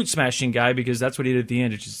the fruit smashing guy because that's what he did at the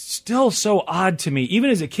end. It's just still so odd to me. Even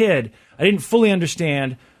as a kid, I didn't fully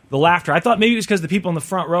understand the laughter. I thought maybe it was because the people in the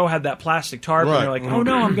front row had that plastic tarp and they're like, oh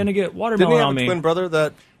no, I'm going to get watermelon on me. Didn't he have a twin brother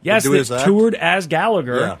that toured as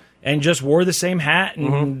Gallagher and just wore the same hat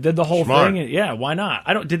and did the whole thing? And, yeah, why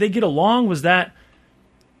not? Did they get along? Was that...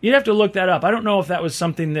 You'd have to look that up. I don't know if that was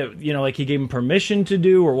something that, like he gave him permission to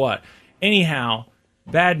do or what. Anyhow,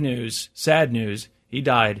 bad news, sad news, he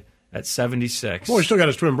died at 76. Well, he still got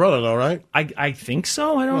his twin brother, though, right? I think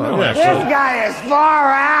so. I don't know. Yeah, this guy is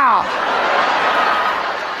far out.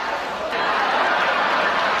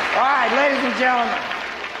 All right, ladies and gentlemen,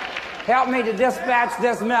 help me to dispatch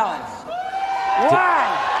this melon.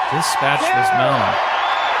 Dispatch this melon.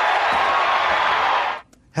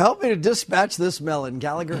 Help me to dispatch this melon.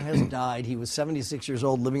 Gallagher has died. He was 76 years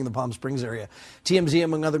old, living in the Palm Springs area. TMZ,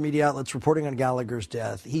 among other media outlets, reporting on Gallagher's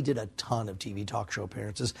death. He did a ton of TV talk show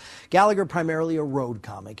appearances. Gallagher, primarily a road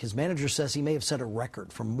comic. His manager says he may have set a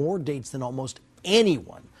record for more dates than almost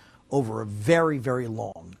anyone over a very, very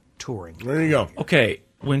long touring. There you go. Okay,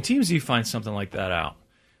 when TMZ finds something like that out,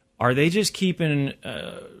 are they just keeping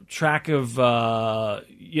track of, the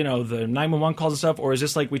 911 calls and stuff? Or is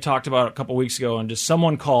this like we talked about a couple weeks ago and just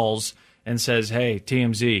someone calls and says, hey,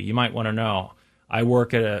 TMZ, you might want to know. I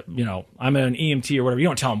work at I'm an EMT or whatever. You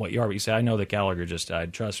don't tell them what you are, but you say, I know that Gallagher just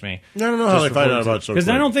died. Trust me. I don't know how they find out about so because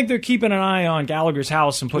I don't think they're keeping an eye on Gallagher's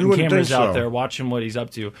house and putting cameras out there watching what he's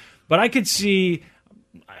up to. But I could see...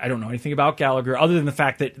 I don't know anything about Gallagher other than the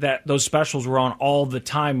fact that those specials were on all the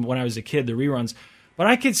time when I was a kid, the reruns. But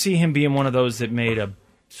I could see him being one of those that made a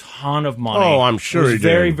ton of money. Oh, I'm sure he did.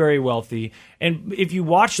 Very, very wealthy. And if you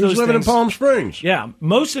watch those things... He was living in Palm Springs. Yeah,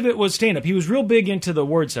 most of it was stand-up. He was real big into the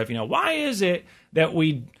word stuff. Why is it that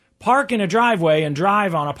we park in a driveway and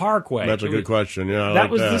drive on a parkway. That's a good question. Yeah, that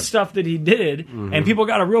was the stuff that he did, and people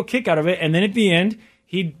got a real kick out of it. And then at the end,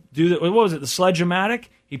 he'd do what was it? The sledge-o-matic?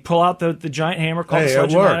 He'd pull out the giant hammer called the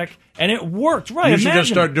sledge-o-matic, and it worked. Right? You should just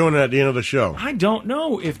start doing it at the end of the show. I don't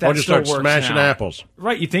know if that just still start works smashing now. apples.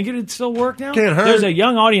 Right? You think it'd still work now? Can't hurt. There's a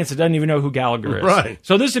young audience that doesn't even know who Gallagher is. Right.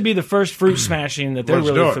 So this would be the first fruit smashing that they're Let's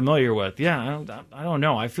do really it. familiar with. Yeah. I don't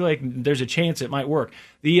know. I feel like there's a chance it might work.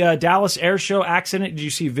 The Dallas Air Show accident. Did you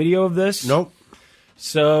see video of this? Nope.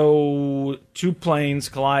 So, two planes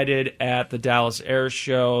collided at the Dallas Air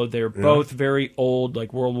Show. They're both very old,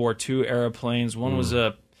 like World War II era planes. One was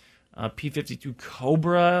a P-52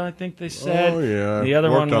 Cobra, I think they said. Oh, yeah. The other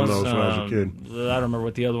Worked one on was, those when I was a kid. I don't remember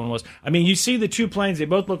what the other one was. I mean, you see the two planes. They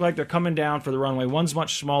both look like they're coming down for the runway. One's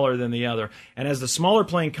much smaller than the other. And as the smaller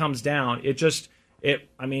plane comes down, it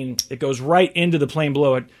goes right into the plane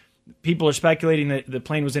below it. People are speculating that the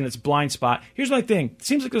plane was in its blind spot. Here's my thing. It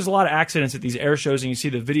seems like there's a lot of accidents at these air shows, and you see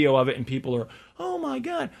the video of it, and people are, oh, my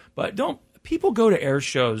God. But people go to air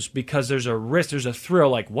shows because there's a risk, there's a thrill,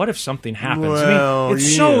 like, what if something happens? Well, I mean,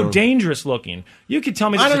 it's so dangerous looking. You could tell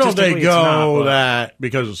me that I don't know if they statistically it's not, go but- that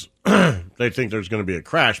because they think there's going to be a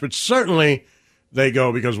crash, but certainly they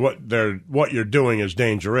go because what you're doing is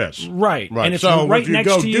dangerous. Right. And it's so right if you next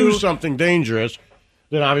go to do you. something dangerous,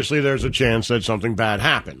 then obviously there's a chance that something bad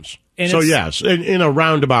happens. And so it's- yes, in a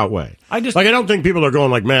roundabout way. I don't think people are going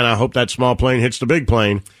like, man, I hope that small plane hits the big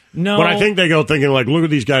plane. No. But I think they go thinking like, look what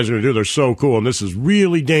these guys are going to do. They're so cool, and this is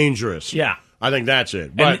really dangerous. Yeah. I think that's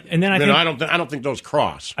it. But and then I don't think those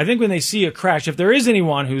cross. I think when they see a crash, if there is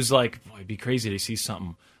anyone who's like, boy, it'd be crazy to see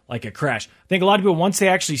something like a crash. I think a lot of people, once they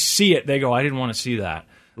actually see it, they go, I didn't want to see that.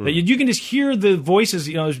 That you can just hear the voices,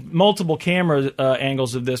 there's multiple camera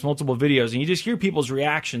angles of this, multiple videos, and you just hear people's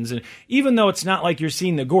reactions. And even though it's not like you're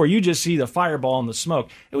seeing the gore, you just see the fireball and the smoke.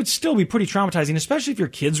 It would still be pretty traumatizing, especially if your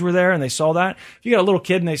kids were there and they saw that. If you got a little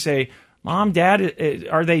kid and they say, Mom, Dad,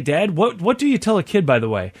 are they dead? What do you tell a kid, by the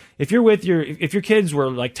way? If you're with if your kids were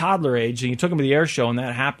like toddler age and you took them to the air show and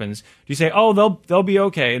that happens, do you say, oh, they'll be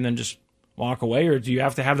okay, and then just walk away, or do you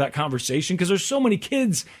have to have that conversation? Because there's so many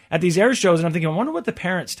kids at these air shows, and I'm thinking, I wonder what the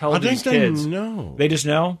parents tell these kids. They know. They just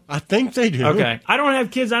know? I think they do. Okay. I don't have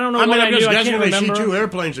kids. I don't know what I'm I do. just I guessing can't when they remember. see two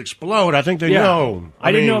airplanes explode, I think they know.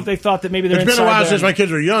 I didn't know if they thought that maybe they're It's been a inside while there. since my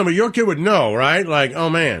kids were young, but your kid would know, right? Like, oh,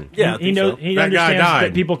 man. Yeah, He knows. He That guy understands died.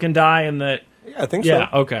 that people can die and that... Yeah, I think Yeah,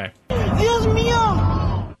 so. okay.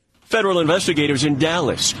 Federal investigators in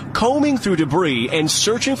Dallas combing through debris and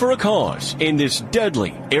searching for a cause in this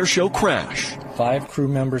deadly airshow crash. 5 crew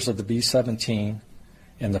members of the B-17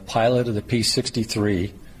 and the pilot of the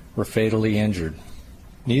P-63 were fatally injured.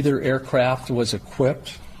 Neither aircraft was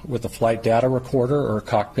equipped with a flight data recorder or a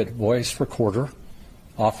cockpit voice recorder,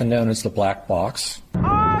 often known as the black box.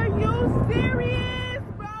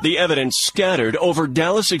 The evidence scattered over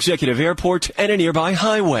Dallas Executive Airport and a nearby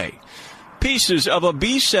highway. Pieces of a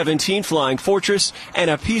B-17 Flying Fortress and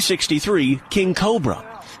a P-63 King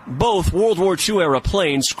Cobra. Both World War II era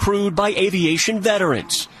planes crewed by aviation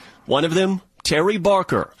veterans. One of them, Terry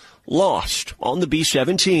Barker, lost on the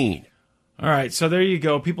B-17. All right, so there you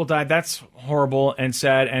go. People died. That's horrible and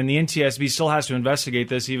sad. And the NTSB still has to investigate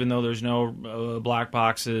this, even though there's no black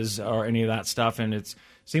boxes or any of that stuff. And it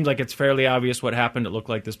seems like it's fairly obvious what happened. It looked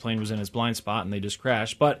like this plane was in its blind spot and they just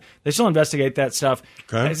crashed. But they still investigate that stuff.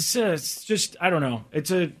 Okay. It's just, I don't know.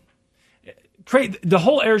 The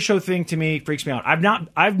whole air show thing to me freaks me out.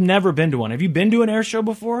 I've never been to one. Have you been to an air show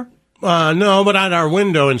before? No, but at our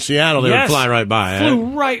window in Seattle, they would fly right by.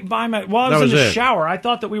 Flew right by my. While I was in the shower, I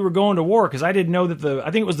thought that we were going to war because I didn't know that I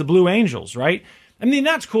think it was the Blue Angels, right? I mean,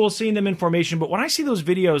 that's cool seeing them in formation, but when I see those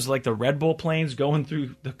videos like the Red Bull planes going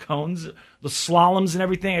through the cones, the slaloms and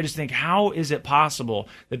everything, I just think, how is it possible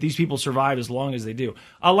that these people survive as long as they do?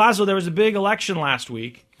 Laszlo, there was a big election last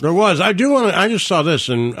week. There was. I just saw this,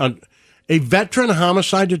 and a veteran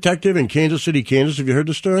homicide detective in Kansas City, Kansas. Have you heard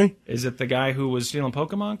the story? Is it the guy who was stealing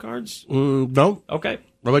Pokemon cards? No. Okay.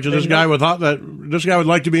 I bet you this guy would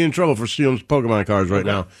like to be in trouble for stealing Pokemon cards right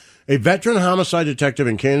now. A veteran homicide detective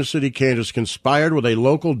in Kansas City, Kansas, conspired with a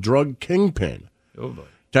local drug kingpin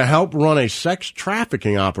to help run a sex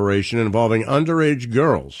trafficking operation involving underage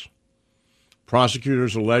girls.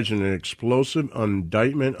 Prosecutors allege an explosive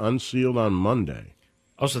indictment unsealed on Monday.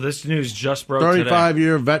 Oh, so this news just broke today.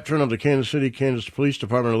 35-year veteran of the Kansas City, Kansas Police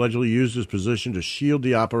Department allegedly used his position to shield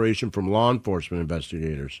the operation from law enforcement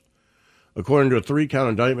investigators. According to a 3-count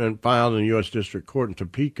indictment filed in the U.S. District Court in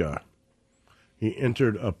Topeka, he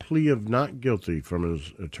entered a plea of not guilty from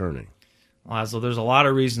his attorney. Laszlo, there's a lot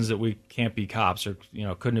of reasons that we can't be cops or,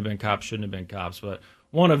 couldn't have been cops, shouldn't have been cops. But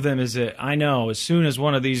one of them is that I know as soon as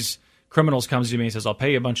one of these criminals comes to me and says, I'll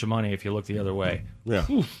pay you a bunch of money if you look the other way. Yeah.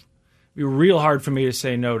 Oof. It'd be real hard for me to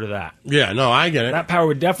say no to that. Yeah, no, I get it. That power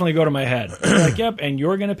would definitely go to my head. Like, yep, and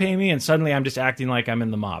you're going to pay me, and suddenly I'm just acting like I'm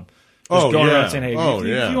in the mob. Just going around saying, hey,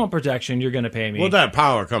 if you want protection, you're going to pay me. Well, that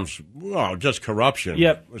power comes, just corruption.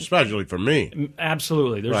 Yep. Especially for me.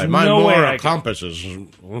 Absolutely. There's right. My no moral compass is,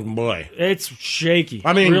 boy. It's shaky.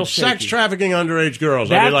 I mean, real sex shaky. trafficking underage girls.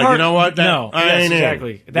 That I'd be like, part, you know what? I ain't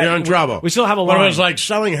exactly. in. You're in trouble. We still have a line. But it was like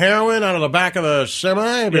selling heroin out of the back of a semi.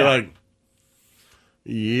 I'd be like,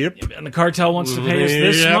 yep. And the cartel wants to pay us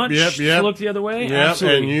this much Yep. to look the other way? Yep.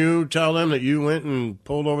 Absolutely. And you tell them that you went and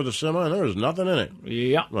pulled over the semi and there was nothing in it.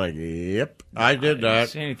 Yeah. Like, yep, I did that. I didn't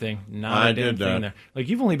say anything. Not a damn thing there. Like,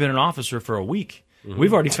 you've only been an officer for a week. Mm-hmm.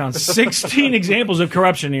 We've already found 16 examples of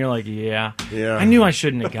corruption, and you're like, yeah. I knew I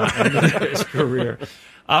shouldn't have gotten into this career.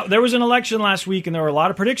 There was an election last week, and there were a lot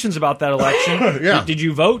of predictions about that election. Yeah. Did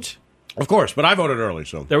you vote? Of course, but I voted early,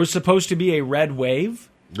 so. There was supposed to be a red wave.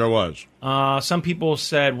 There was. Some people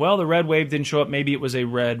said, well, the red wave didn't show up. Maybe it was a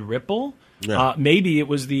red ripple. Yeah. Maybe it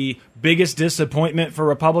was the biggest disappointment for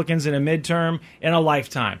Republicans in a midterm in a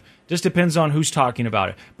lifetime. Just depends on who's talking about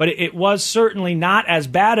it. But it was certainly not as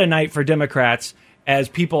bad a night for Democrats as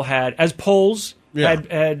people had, as polls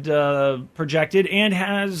had projected, and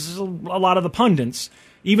has a lot of the pundits.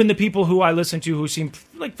 Even the people who I listen to who seem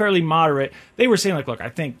like fairly moderate, they were saying, like, look, I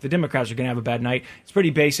think the Democrats are going to have a bad night. It's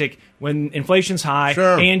pretty basic. When inflation's high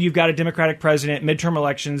and you've got a Democratic president, midterm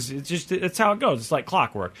elections, it's how it goes. It's like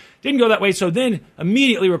clockwork. Didn't go that way. So then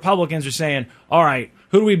immediately Republicans are saying, all right,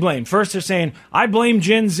 who do we blame? First, they're saying, I blame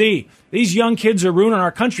Gen Z. These young kids are ruining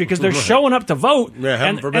our country because they're showing up to vote,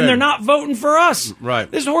 and they're not voting for us.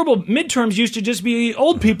 Right. This is horrible. Midterms used to just be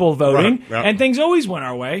old people voting, and things always went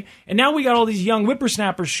our way. And now we got all these young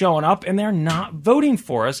whippersnappers showing up, and they're not voting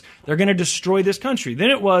for us. They're going to destroy this country. Then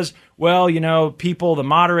it was, well, you know, people, the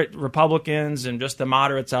moderate Republicans and just the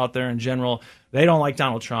moderates out there in general, they don't like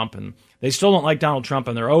Donald Trump, and they still don't like Donald Trump,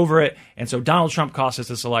 and they're over it. And so Donald Trump cost us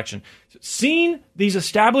this election. Seeing these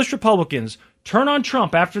established Republicans turn on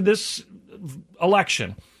Trump after this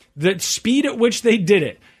election, the speed at which they did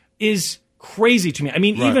it is crazy to me. I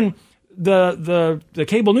mean, even the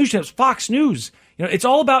cable news channels, Fox News, you know, it's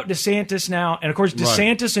all about DeSantis now. And of course,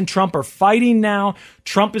 DeSantis and Trump are fighting now.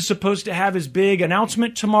 Trump is supposed to have his big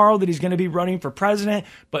announcement tomorrow that he's going to be running for president.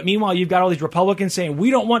 But meanwhile, you've got all these Republicans saying,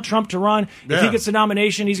 we don't want Trump to run. If he gets the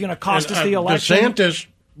nomination, he's going to cost us the election. DeSantis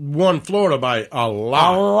won Florida by a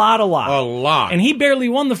lot. A lot. And he barely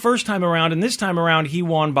won the first time around, and this time around he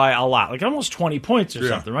won by a lot, like almost 20 points or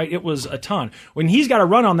something, right? It was a ton. When he's got to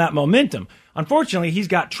run on that momentum, unfortunately, he's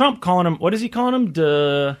got Trump calling him, what is he calling him?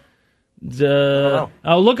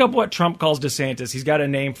 Look up what Trump calls DeSantis. He's got a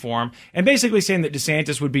name for him, and basically saying that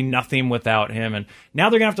DeSantis would be nothing without him. And now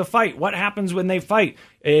they're going to have to fight. What happens when they fight?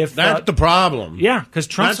 If that's the problem. Yeah, because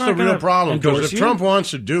Trump's that's the real problem. Because if Trump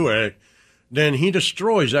wants to do it, then he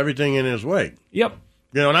destroys everything in his way. Yep.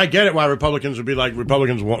 You know, and I get it why Republicans would be like,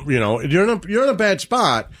 Republicans want, you know, you're in a bad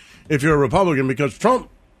spot if you're a Republican, because Trump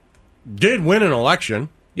did win an election.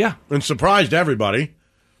 Yeah. And surprised everybody.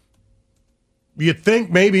 You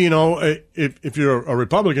think maybe, you know, if you're a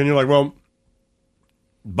Republican, you're like, well,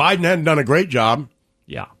 Biden hadn't done a great job.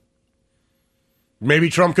 Yeah. Maybe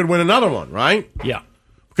Trump could win another one, right? Yeah.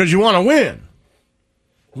 Because you want to win.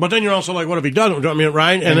 But then you're also like, what if he doesn't? I mean,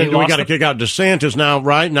 right? And then we got to kick out DeSantis now,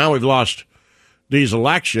 right? Now we've lost these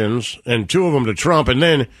elections, and 2 of them to Trump. And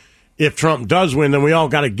then if Trump does win, then we all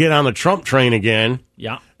got to get on the Trump train again.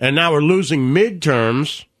 Yeah. And now we're losing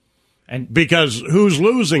midterms. And because who's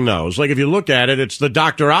losing those? Like, if you look at it, it's the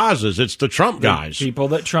Dr. Oz's. It's the Trump guys. People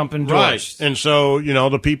that Trump endorsed. Right. And so, you know,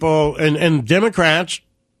 the people, and Democrats,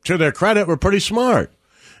 to their credit, were pretty smart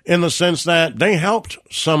in the sense that they helped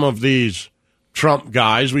some of these Trump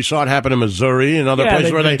guys. We saw it happen in Missouri and other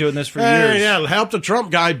places where they've been doing this for years. Yeah, help the Trump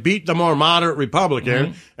guy beat the more moderate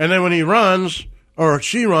Republican, and then when he runs or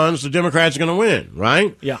she runs, the Democrats are going to win,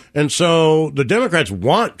 right? Yeah. And so the Democrats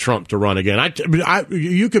want Trump to run again.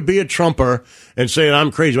 You could be a Trumper and say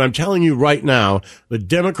I'm crazy, but I'm telling you right now, the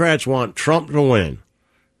Democrats want Trump to win.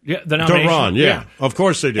 Yeah, the nomination. To run, yeah. Of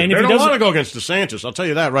course they do. And they don't want to go against DeSantis. I'll tell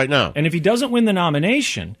you that right now. And if he doesn't win the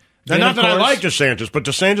nomination. And not that I like DeSantis, but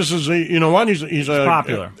DeSantis is, you know what? He's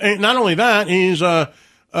popular. Not only that, he's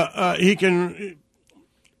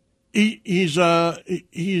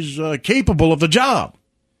capable of the job.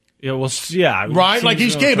 Yeah, well, yeah, right. Like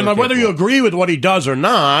he's capable. Whether you agree with what he does or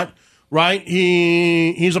not, right?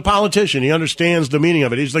 He's a politician. He understands the meaning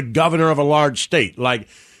of it. He's the governor of a large state. Like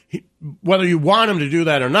whether you want him to do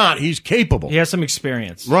that or not, he's capable. He has some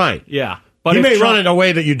experience, right? Yeah. But he may Trump, run it in a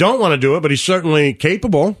way that you don't want to do it, but he's certainly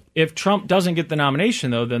capable. If Trump doesn't get the nomination,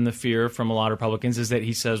 though, then the fear from a lot of Republicans is that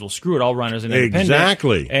he says, well, screw it, I'll run as an independent.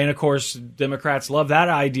 Exactly. And, of course, Democrats love that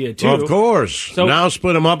idea, too. Of course. So, now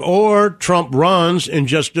split them up, or Trump runs and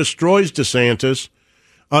just destroys DeSantis.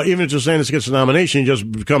 Even if DeSantis gets the nomination, he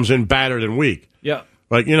just comes in battered and weak. Yeah.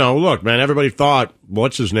 Like, look, man, everybody thought,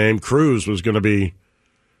 what's his name, Cruz was going to be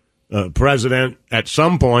president at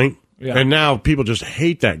some point. Yeah. And now people just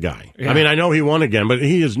hate that guy. Yeah. I mean, I know he won again, but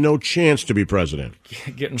he has no chance to be president.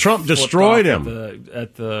 Trump destroyed him.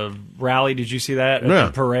 At the rally, did you see that? At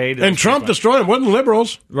the parade? And Trump destroyed him. It wasn't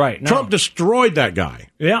liberals. Right. No. Trump destroyed that guy.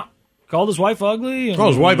 Yeah. Called his wife ugly.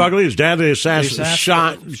 Called his wife ugly. His dad, the assassin,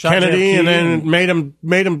 shot Kennedy, and then made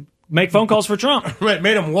him make phone calls for Trump.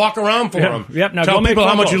 Made him walk around for him. Yep. Now tell people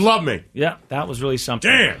how much you love me. Yeah, that was really something.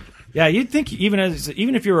 Damn. Yeah, you'd think even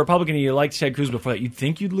if you're a Republican and you liked Ted Cruz before that, you'd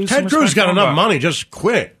think you'd lose some Ted respect. Cruz got enough money, just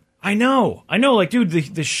quit. I know. Like, dude,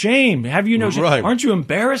 the shame. Have you no shame? Right. Aren't you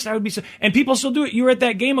embarrassed? I would be so. And people still do it. You were at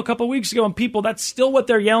that game a couple of weeks ago, and people, that's still what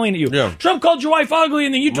they're yelling at you. Yeah. Trump called your wife ugly,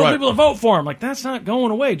 and then you told people to vote for him. Like, that's not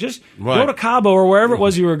going away. Just go to Cabo or wherever it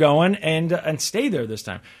was you were going and stay there this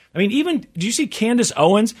time. I mean, even, do you see Candace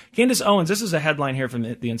Owens? Candace Owens, this is a headline here from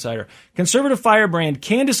the Insider. Conservative firebrand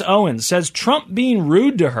Candace Owens says Trump being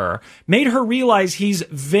rude to her made her realize he's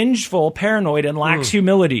vengeful, paranoid, and lacks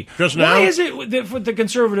humility. Just now? Why is it with the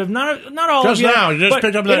conservative? Not all just of you. Now, you just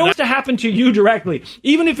picked up that. It has to happen to you directly.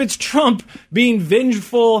 Even if it's Trump being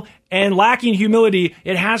vengeful and lacking humility,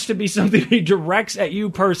 it has to be something he directs at you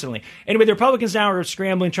personally. Anyway, the Republicans now are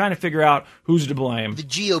scrambling, trying to figure out who's to blame. The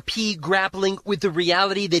GOP grappling with the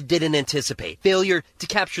reality they didn't anticipate. Failure to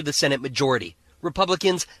capture the Senate majority.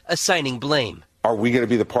 Republicans assigning blame. Are we going to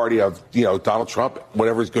be the party of, Donald Trump?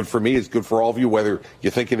 Whatever is good for me is good for all of you, whether you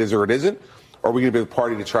think it is or it isn't? Or are we going to be the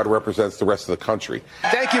party to try to represent the rest of the country?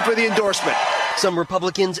 Thank you for the endorsement. Some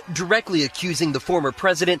Republicans directly accusing the former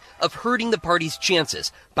president of hurting the party's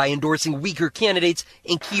chances by endorsing weaker candidates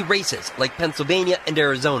in key races like Pennsylvania and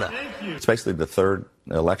Arizona. It's basically the third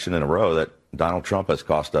election in a row that Donald Trump has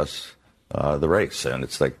cost us the race. And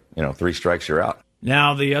it's like, 3 strikes, you're out.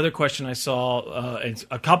 Now, the other question I saw in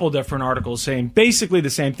a couple different articles saying basically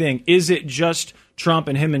the same thing. Is it just Trump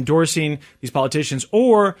and him endorsing these politicians,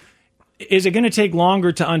 or is it going to take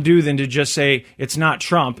longer to undo than to just say it's not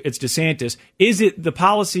Trump, it's DeSantis? Is it the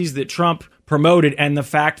policies that Trump promoted and the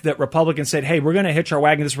fact that Republicans said, hey, we're going to hitch our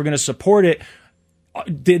wagon to this, we're going to support it?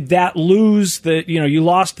 Did that lose you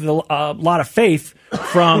lost a lot of faith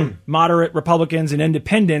from moderate Republicans and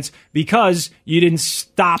independents because you didn't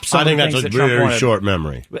stop some of the things that Trump wanted? I think that's a very short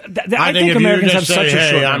memory. I think Americans have such a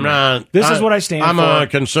short memory. This is what I stand for. I'm a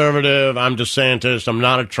conservative. I'm DeSantis. I'm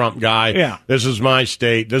not a Trump guy. Yeah. This is my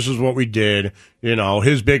state. This is what we did.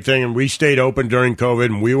 His big thing, and we stayed open during COVID,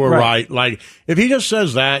 and we were right. Like, if he just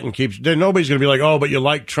says that and keeps, then nobody's going to be like, oh, but you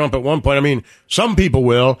liked Trump at one point. I mean, some people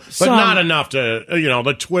will, but not enough to,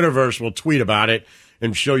 the Twitterverse will tweet about it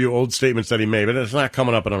and show you old statements that he made, but it's not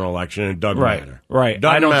coming up in an election. It doesn't matter. Right.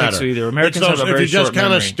 Doesn't I don't matter. think so either. Americans have a very if you just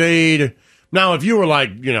kind of stayed, now if you were like,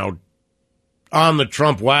 on the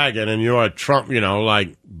Trump wagon and you're a Trump,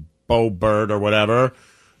 like Bo Bird or whatever,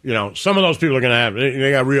 some of those people are going to have, they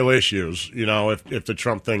got real issues. If the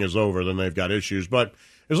Trump thing is over, then they've got issues. But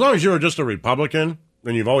as long as you're just a Republican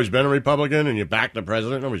and you've always been a Republican and you back the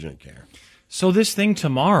president, nobody's going to care. So this thing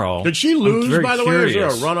tomorrow. Did she lose, by the way? Is there a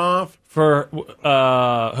runoff? For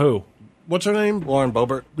who? What's her name? Lauren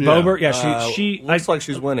Boebert. Yeah. Boebert, yeah. She looks like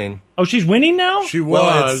she's winning. Oh, she's winning now? She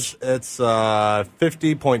was. Well, it's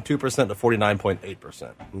 50.2% to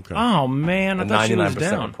 49.8%. Okay. Oh, man. I thought she was 99%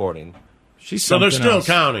 down. reporting. So they're still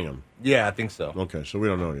counting them? Yeah, I think so. Okay, so we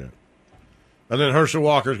don't know yet. And then Herschel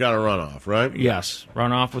Walker's got a runoff, right? Yes,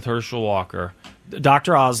 runoff with Herschel Walker.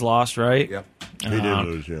 Dr. Oz lost, right? Yep. He did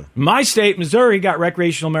lose, yeah. My state, Missouri, got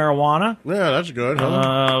recreational marijuana. Yeah, that's good.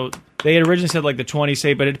 Huh? They had originally said like the 20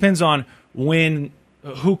 state, but it depends on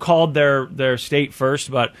who called their state first.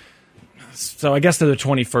 But so I guess they're the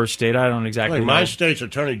 21st state. I don't exactly know. My state's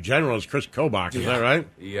attorney general is Chris Kobach. Is that right?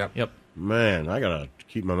 Yep. Man, I gotta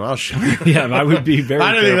keep my mouth shut. Yeah, I would be very.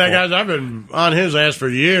 I didn't think careful. that guy's. I've been on his ass for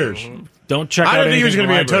years. Don't check. I didn't think he was going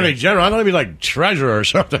to be attorney general. I thought he'd be like treasurer or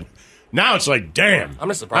something. Now it's like, damn. I'm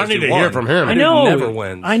just surprised I need to hear from him. I know. He never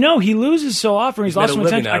wins. I know. He loses so often. He's lost some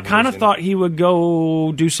attention. I kind of thought he would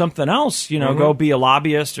go do something else, go be a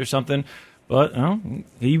lobbyist or something. But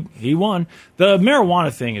he won. The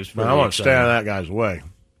marijuana thing is very I want to exciting. stay out of that guy's way.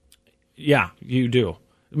 Yeah, you do.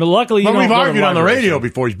 But luckily, we've argued on the radio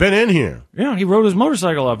before. He's been in here. Yeah, he rode his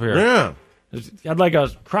motorcycle up here. Yeah. I'd like a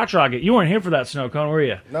crotch rocket. You weren't here for that snow cone, were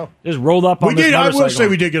you? No. Just rolled up on We this did. I motorcycle. will say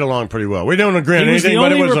we did get along pretty well. We don't agree on He was anything, the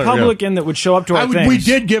but it only was Republican that would show up to our things. We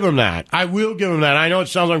did give him that. I will give him that. I know it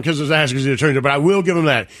sounds like I'm kissing his ass because he's the attorney, but I will give him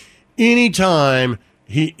that. Anytime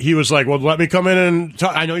he was like, well, let me come in and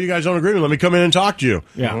talk. I know you guys don't agree with me. Let me come in and talk to you.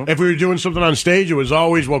 Yeah. If we were doing something on stage, it was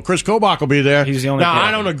always, well, Chris Kobach will be there. He's the only Now, guy.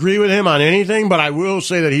 I don't agree with him on anything, but I will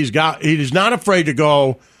say that he's not afraid to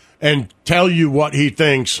go and tell you what he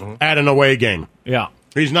thinks at an away game. Yeah.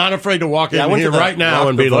 He's not afraid to walk I in went here to the right now Rock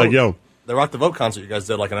and the be Vote. like, yo. The Rock the Vote concert you guys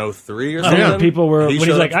did like in 03 or Some something. people were, He when he's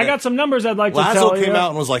showed like, up I there. got some numbers I'd like to Lazo tell you. came out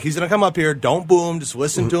and was like, he's going to come up here. Don't boo him. Just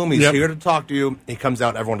listen to him. He's here to talk to you. He comes out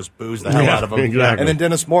and everyone just boos the hell out of him. Exactly. And then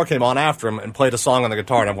Dennis Moore came on after him and played a song on the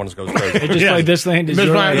guitar and everyone just goes crazy. They just played This Land Is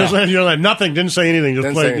Your Land. This Land Is Your Land. Nothing. Didn't say anything. Just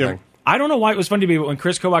Didn't played. say anything. I don't know why it was funny to me, but when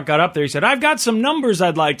Chris Kobach got up there, he said, I've got some numbers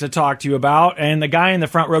I'd like to talk to you about. And the guy in the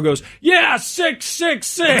front row goes, yeah,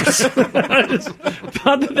 666. I just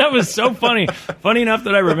thought that was so funny. Funny enough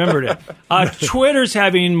that I remembered it. Twitter's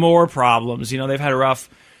having more problems. You know, they've had a rough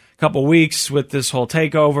couple weeks with this whole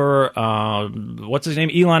takeover. What's his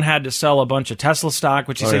name? Elon had to sell a bunch of Tesla stock,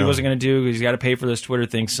 which he said he wasn't going to do because he's got to pay for this Twitter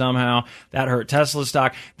thing somehow. That hurt Tesla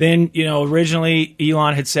stock. Then, you know, originally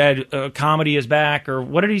Elon had said comedy is back, or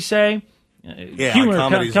what did he say? Humor,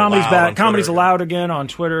 comedy's back. Comedy's allowed again on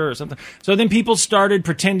Twitter or something. So then people started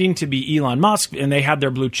pretending to be Elon Musk, and they had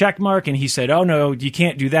their blue check mark, and he said, oh, no, you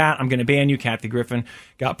can't do that. I'm going to ban you. Kathy Griffin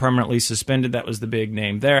got permanently suspended. That was the big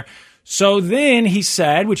name there. So then he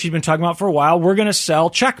said, which he's been talking about for a while, we're going to sell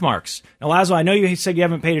check marks. Now, Lazo, I know you said you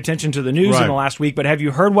haven't paid attention to the news in the last week, but have you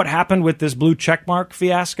heard what happened with this blue check mark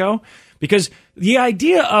fiasco? Because the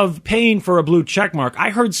idea of paying for a blue check mark, I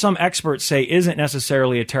heard some experts say isn't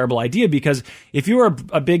necessarily a terrible idea, because if you're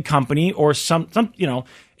a big company or some you know,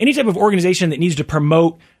 any type of organization that needs to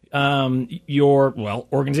promote your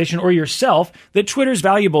organization or yourself, that Twitter's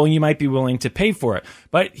valuable and you might be willing to pay for it.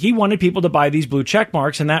 But he wanted people to buy these blue check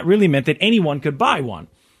marks, and that really meant that anyone could buy one.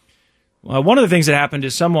 One of the things that happened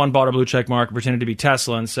is someone bought a blue check mark, pretended to be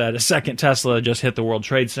Tesla, and said a second Tesla just hit the World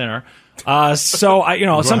Trade Center.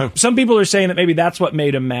 Some people are saying that maybe that's what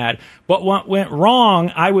made him mad. But what went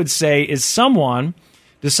wrong, I would say, is someone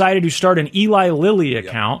decided to start an Eli Lilly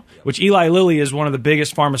account, which Eli Lilly is one of the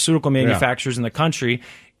biggest pharmaceutical manufacturers in the country.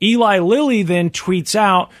 Eli Lilly then tweets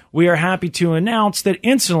out, we are happy to announce that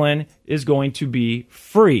insulin is going to be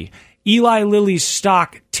free. Eli Lilly's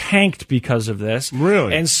stock tanked because of this.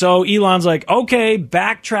 Really? And so Elon's like, okay,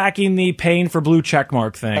 backtracking the paying for blue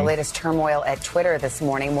checkmark thing. The latest turmoil at Twitter this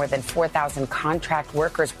morning. More than 4,000 contract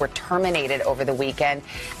workers were terminated over the weekend.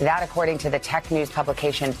 That, according to the tech news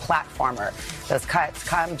publication Platformer. Those cuts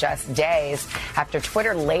come just days after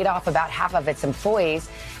Twitter laid off about half of its employees.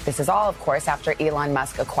 This is all, of course, after Elon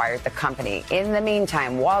Musk acquired the company. In the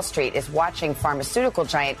meantime, Wall Street is watching pharmaceutical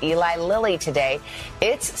giant Eli Lilly today.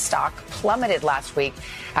 Its stock plummeted last week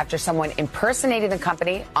after someone impersonating the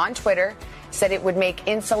company on Twitter said it would make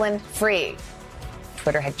insulin free.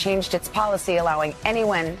 Twitter had changed its policy, allowing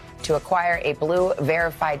anyone to acquire a blue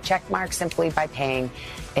verified checkmark simply by paying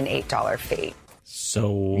an $8 fee.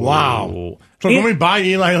 Wow. So can we buy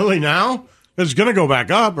Eli Lilly now? It's going to go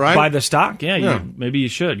back up, right? Buy the stock? Yeah. Maybe you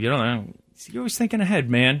should. You don't know. You're always thinking ahead,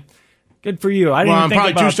 man. Good for you. I didn't I'm think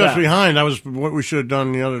probably about 2 steps that. behind. That was what we should have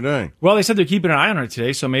done the other day. Well, they said they're keeping an eye on it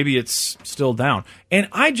today, so maybe it's still down. And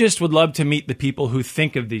I just would love to meet the people who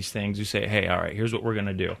think of these things, who say, hey, all right, here's what we're going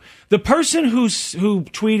to do. The person who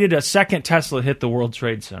tweeted a second Tesla hit the World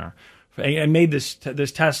Trade Center and made this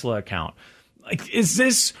Tesla account. Like, is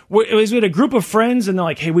it a group of friends and they're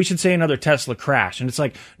like, hey, we should say another Tesla crash? And it's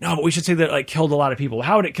like, no, but we should say that it like killed a lot of people.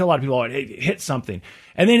 How would it kill a lot of people? It hit something.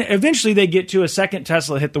 And then eventually they get to a second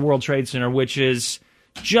Tesla hit the World Trade Center, which is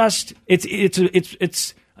just,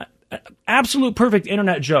 it's absolute perfect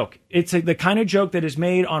internet joke. It's the kind of joke that is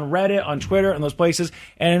made on Reddit, on Twitter, and those places.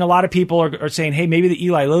 And a lot of people are saying, hey, maybe the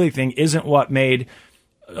Eli Lilly thing isn't what made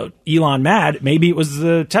Elon mad. Maybe it was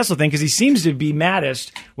the Tesla thing, because he seems to be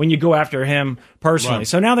maddest when you go after him personally. Right.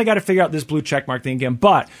 So now they got to figure out this blue checkmark thing again.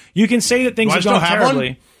 But you can say that things are going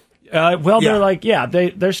terribly. They're like,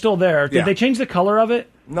 they're still there. Did they change the color of it?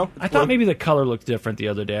 No. I thought maybe the color looked different the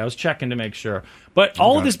other day. I was checking to make sure. But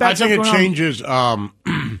all of this bad stuff I think it changes.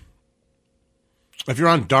 If you're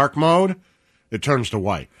on dark mode, it turns to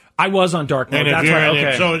white. I was on dark mode. That's right.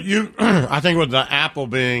 Okay. So I think with the Apple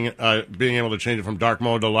being able to change it from dark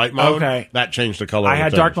mode to light mode, that changed the color. I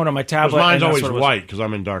had dark mode on my tablet. Mine's always white because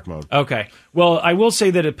I'm in dark mode. Okay. Well, I will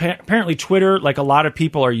say that apparently Twitter, like a lot of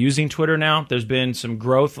people are using Twitter now. There's been some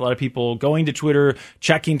growth. A lot of people going to Twitter,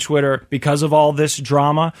 checking Twitter because of all this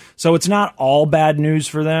drama. So it's not all bad news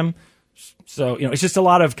for them. So, it's just a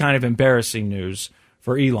lot of kind of embarrassing news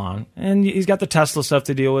for Elon. And he's got the Tesla stuff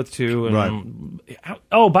to deal with, too. And,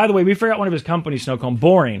 oh, by the way, we forgot one of his companies, Snowcone,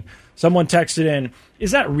 Boring. Someone texted in,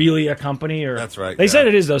 is that really a company? Or That's right. They said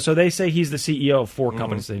it is, though, so they say he's the CEO of 4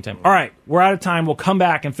 companies at the same time. All right, we're out of time. We'll come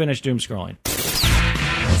back and finish doom scrolling.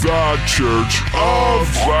 The Church of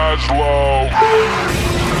Laszlo.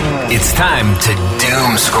 It's time to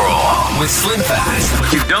doom scroll with Slim Fast.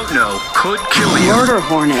 What you don't know could kill you. Murder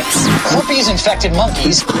hornets. Herpes-infected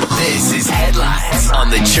monkeys. This is Headlines on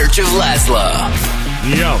the Church of Laszlo.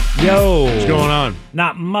 Yo. What's going on?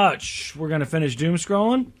 Not much. We're going to finish doom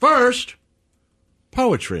scrolling. First,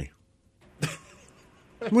 poetry.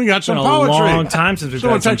 We got some been poetry. A long time since we've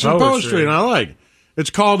had some poetry, and I like it. It's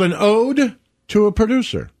called An Ode to a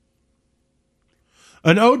Producer.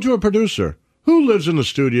 An ode to a producer who lives in the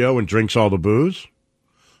studio and drinks all the booze,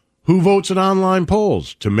 who votes in online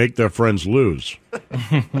polls to make their friends lose,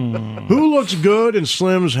 who looks good in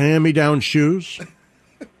Slim's hand-me-down shoes,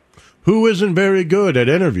 who isn't very good at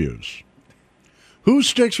interviews, who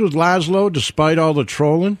sticks with Laszlo despite all the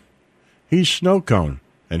trolling. He's Snowcone,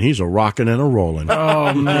 and he's a rockin' and a rollin'.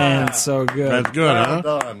 Oh, man, so good. That's good,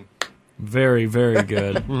 well done. Very, very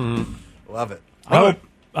good. Love it.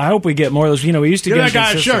 I hope we get more of those. We used to get that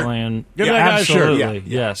guy a shirt. Get that guy a shirt. Yeah.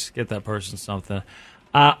 Yes, get that person something.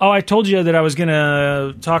 I told you that I was going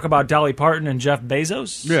to talk about Dolly Parton and Jeff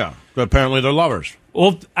Bezos. Yeah, apparently they're lovers.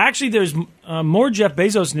 Well, actually, there's more Jeff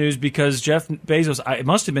Bezos news because Jeff Bezos, it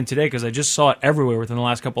must have been today because I just saw it everywhere within the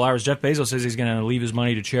last couple hours. Jeff Bezos says he's going to leave his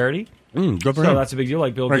money to charity. Good for him. So that's a big deal,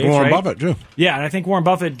 like Bill Gates, Warren right? Buffett, too. Yeah, and I think Warren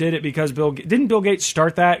Buffett did it because didn't Bill Gates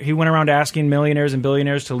start that? He went around asking millionaires and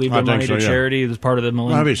billionaires to leave their money to charity as part of the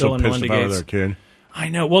Bill and Melinda Gates. Their kid. I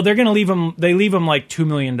know. Well, they're going to leave him. They leave him like $2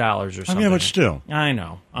 million or something. Yeah, but still. I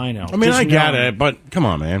know. I mean, I get it, but come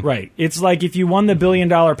on, man. Right. It's like if you won the $1 billion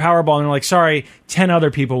Powerball and you're like, sorry, 10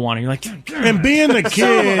 other people won it. You're like, and being the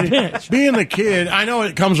kid, I know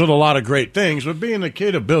it comes with a lot of great things, but being the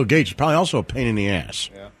kid of Bill Gates is probably also a pain in the ass.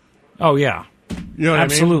 Yeah. Oh, yeah. You know what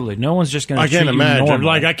Absolutely. I mean? No one's just going to I can't imagine. Normal.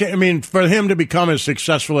 Like, I mean, for him to become as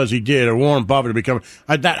successful as he did, or Warren Buffett to become,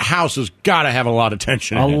 that house has got to have a lot of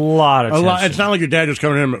tension. A lot of tension. It's not like your dad just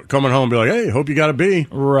coming home and be like, hey, hope you got a B.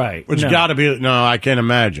 Right. It's got to be. No, I can't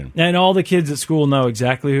imagine. And all the kids at school know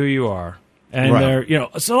exactly who you are. And they're,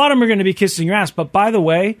 so a lot of them are going to be kissing your ass. But by the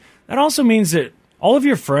way, that also means that all of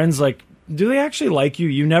your friends, like, do they actually like you?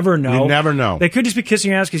 You never know. You never know. They could just be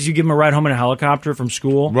kissing your ass because you give them a ride home in a helicopter from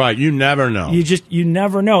school. Right. You never know. You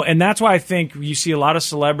never know. And that's why I think you see a lot of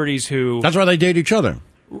celebrities who... That's why they date each other.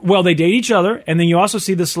 Well, they date each other, and then you also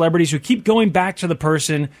see the celebrities who keep going back to the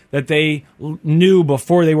person that they knew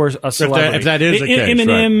before they were a celebrity. If that is the case,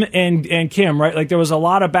 Eminem right. and Kim, right? Like, there was a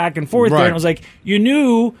lot of back and forth there, and it was like, you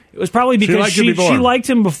knew it was probably because she liked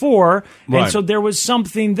him before, and so there was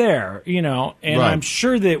something there, and I'm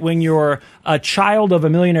sure that when you're a child of a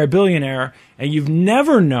millionaire, billionaire, and you've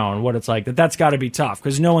never known what it's like, that's got to be tough,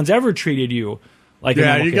 because no one's ever treated you like a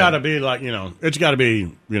normal kid. Got to be like, it's got to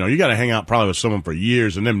be, you got to hang out probably with someone for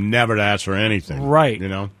years and them never to ask for anything. Right.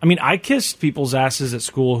 I mean, I kissed people's asses at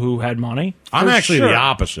school who had money. I'm actually the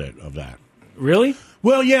opposite of that. Really?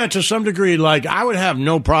 Well, yeah, to some degree. Like, I would have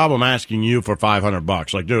no problem asking you for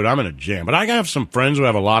 $500. Like, dude, I'm in a jam. But I have some friends who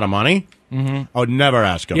have a lot of money. Mm-hmm. I would never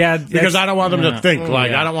ask them. Yeah, because I don't want them to think,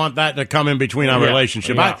 I don't want that to come in between our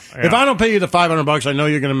relationship. If I don't pay you the $500, I know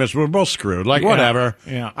you're going to miss. We're both screwed. Like, whatever.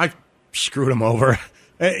 Yeah. I screwed them over.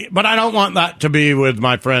 But I don't want that to be with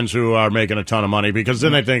my friends who are making a ton of money, because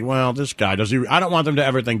then they think, well, this guy, I don't want them to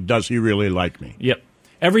ever think, does he really like me? Yep.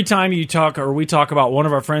 Every time you talk or we talk about one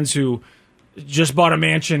of our friends who just bought a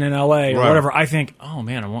mansion in L.A. or whatever, I think, oh,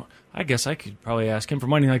 man, I guess I could probably ask him for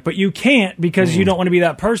money. Like, but you can't because you don't want to be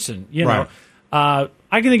that person, know.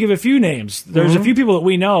 I can think of a few names. There's a few people that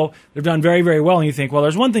we know that have done very, very well, and you think, well,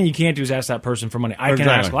 there's one thing you can't do is ask that person for money. I can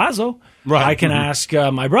ask Laszlo. Right. I can ask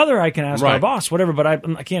my brother. I can ask my boss, whatever, but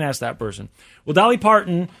I can't ask that person. Well, Dolly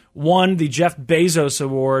Parton won the Jeff Bezos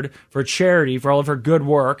Award for charity for all of her good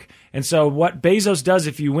work. And so what Bezos does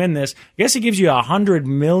if you win this, I guess he gives you $100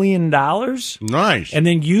 million. Nice. And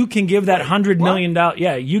then you can give that $100 million.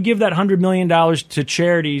 Yeah, you give that $100 million to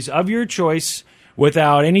charities of your choice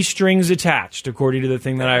without any strings attached, according to the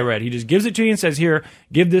thing that I read. He just gives it to you and says, here,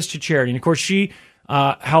 give this to charity. And, of course, she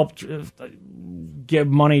helped give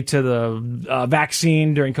money to the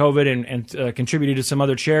vaccine during COVID and contributed to some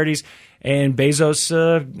other charities. And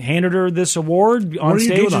Bezos handed her this award on stage.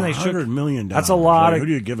 What do you do with $100 million? That's a lot. Who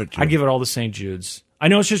do you give it to? I give it all to St. Jude's. I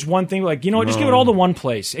know it's just one thing. Like, just give it all to one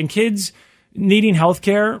place. And kids, needing health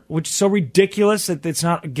care, which is so ridiculous that it's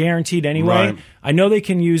not guaranteed anyway. Right. I know they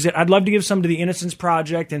can use it. I'd love to give some to the Innocence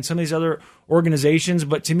Project and some of these other organizations,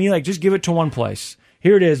 but to me, like, just give it to one place.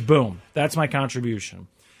 Here it is. Boom. That's my contribution.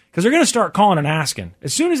 Because they're going to start calling and asking.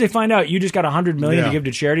 As soon as they find out you just got $100 million to give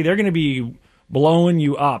to charity, they're going to be blowing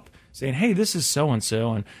you up, saying, hey, this is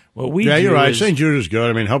so-and-so, and what we do you're right. is... St. Jude is good.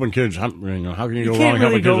 I mean, helping kids, how can you go wrong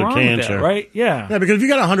helping kids with cancer? That, right? Yeah. Yeah, because if you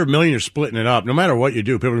got $100 million, you're splitting it up. No matter what you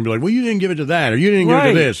do, people are going to be like, well, you didn't give it to that, or you didn't give it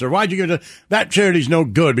to this, or why'd you give it to... That charity's no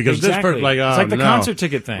good, because this person... Like, it's like the concert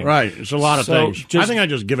ticket thing. Right. It's a lot of things. I think I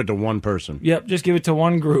just give it to one person. Yep, just give it to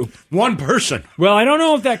one group. One person. Well, I don't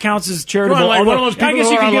know if that counts as charitable. Like one of those people I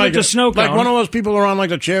guess you can give it to Snow Cone. Like one of those people who are on like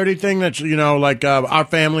the charity thing that's, like our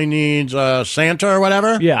family needs Santa or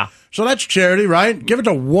whatever. Yeah. So that's charity, right? Give it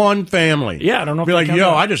to one family. Yeah, I don't know. Be like,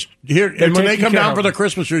 I just here, and when they come down for the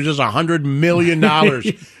Christmas trees, there's $100 million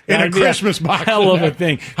in a Christmas box. Hell of a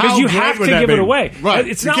thing, because you have to give it away. Right?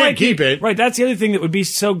 It's you not can't like keep it. Right. That's the other thing that would be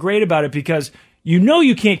so great about it, because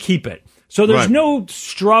you can't keep it. So there's no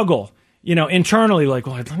struggle, internally. Like,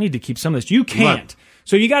 well, I need to keep some of this. You can't. Right.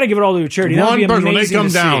 So you got to give it all to a charity. That would be amazing when they come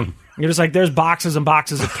down. See. You're just like, there's boxes and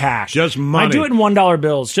boxes of cash. Just money. I do it in $1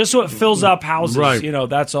 bills, just so it fills up houses. Right.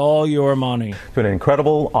 That's all your money. It's been an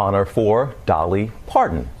incredible honor for Dolly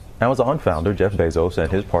Parton. Amazon founder Jeff Bezos and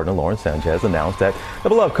his partner Lauren Sanchez announced that the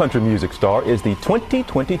beloved country music star is the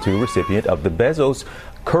 2022 recipient of the Bezos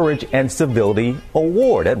Courage and Civility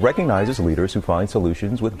Award that recognizes leaders who find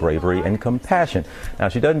solutions with bravery and compassion. Now,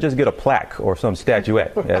 she doesn't just get a plaque or some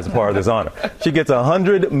statuette as a part of this honor. She gets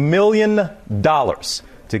 $100 million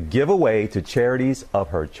to give away to charities of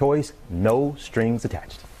her choice, no strings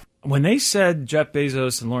attached. When they said Jeff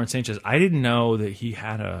Bezos and Lauren Sanchez, I didn't know that he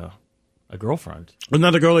had a girlfriend. Wasn't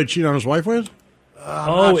that the girl he cheated on his wife with?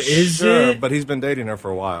 Is it? But he's been dating her for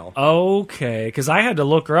a while. Okay, because I had to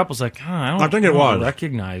look her up. I was like, I don't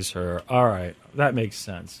recognize her. All right, that makes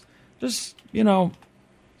sense. Just,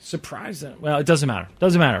 surprising. Well, it doesn't matter.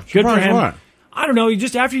 Good for him. What? I don't know.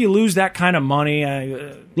 Just after you lose that kind of money.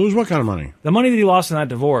 Lose what kind of money? The money that he lost in that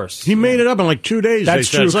divorce. He made it up in like 2 days. That's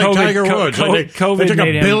true. It's like Tiger Woods. They took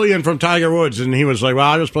 $1 billion from Tiger Woods, and he was like, well,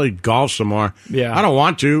 I'll just play golf some more. Yeah. I don't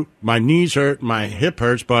want to. My knees hurt. My hip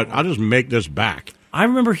hurts, but I'll just make this back. I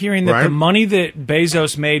remember hearing that the money that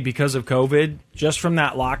Bezos made because of COVID, just from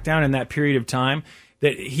that lockdown and that period of time,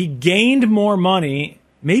 that he gained more money,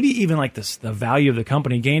 maybe even like the value of the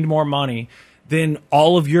company gained more money than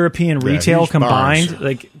all of European retail combined. Bars.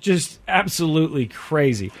 Like, just absolutely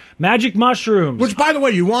crazy. Magic mushrooms. Which, by the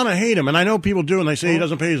way, you want to hate him, and I know people do, and they say he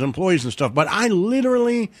doesn't pay his employees and stuff, but I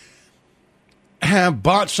literally have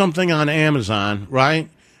bought something on Amazon, right?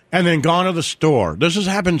 And then gone to the store. This has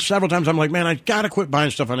happened several times. I'm like, man, I got to quit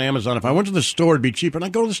buying stuff on Amazon. If I went to the store, it'd be cheaper. And I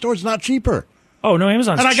go to the store, it's not cheaper. Oh, no,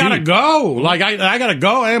 Amazon's cheap. And I got to go. Like, I got to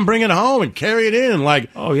go and bring it home and carry it in. Like,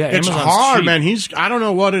 oh, yeah, it's Amazon's hard, cheap. man. I don't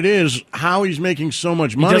know what it is, how he's making so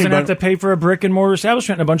much money. He doesn't have to pay for a brick and mortar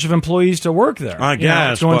establishment and a bunch of employees to work there. I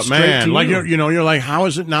guess, but man, like, you're like, how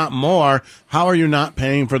is it not more? How are you not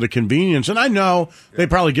paying for the convenience? And I know they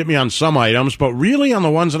probably get me on some items, but really on the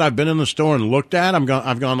ones that I've been in the store and looked at,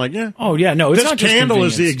 I've gone like, yeah. Oh, yeah, no, it's this not just candle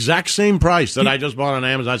is the exact same price that I just bought on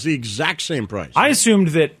Amazon. It's the exact same price. I assumed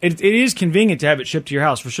that it is convenient to have it shipped to your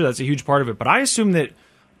house, for sure. That's a huge part of it. But I assume that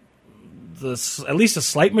at least a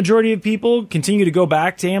slight majority of people continue to go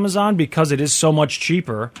back to Amazon because it is so much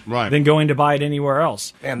cheaper than going to buy it anywhere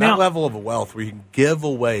else. And that level of wealth where you can give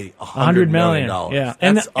away $100 million. Yeah.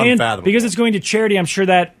 That's unfathomable. And because it's going to charity, I'm sure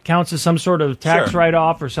that counts as some sort of tax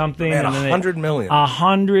write-off or something. Man, $100 million.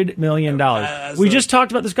 $100 million. We just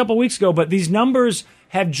talked about this a couple weeks ago, but these numbers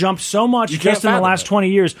have jumped so much just in the last 20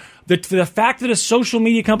 years. The fact that a social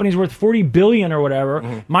media company is worth $40 billion or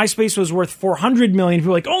whatever, MySpace was worth $400 million.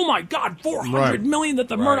 People are like, oh my God, $400 million that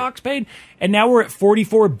the Murdochs paid. And now we're at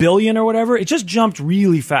 $44 billion or whatever. It just jumped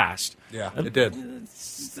really fast. Yeah, it did.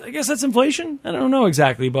 I guess that's inflation. I don't know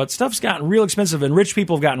exactly, but stuff's gotten real expensive and rich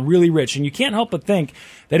people have gotten really rich. And you can't help but think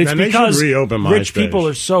that it's because rich people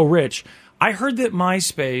are so rich. I heard that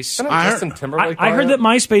MySpace. I heard that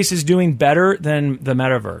MySpace is doing better than the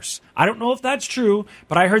Metaverse. I don't know if that's true,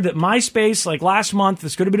 but I heard that MySpace, like last month,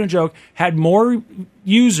 this could have been a joke, had more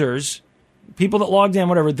users, people that logged in,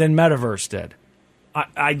 whatever, than Metaverse did.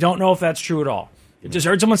 I don't know if that's true at all. I just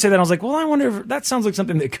heard someone say that. And I was like, well, I wonder if that sounds like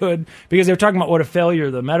something that could, because they were talking about what a failure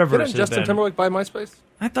the Metaverse has been. Didn't Justin Timberlake buy MySpace?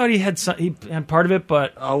 I thought he had part of it,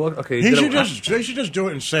 but okay. They should just do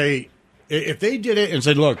it and say, if they did it and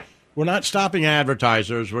said, look, we're not stopping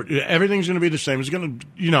advertisers. Everything's going to be the same. It's going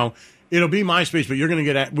to, it'll be MySpace, but you're going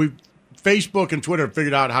to get Facebook and Twitter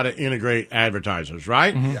figured out how to integrate advertisers,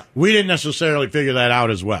 right? Mm-hmm. Yeah. We didn't necessarily figure that out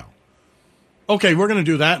as well. okay, we're going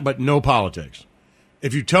to do that, but no politics.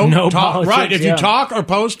 If you politics, you talk or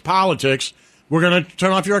post politics, we're going to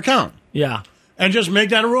turn off your account. Yeah. And just make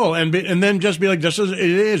that a rule, and then just be like, this is it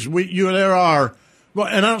is. There are. Well,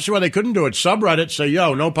 and I don't see why they couldn't do it. Subreddit say,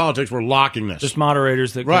 yo, no politics, we're locking this. Just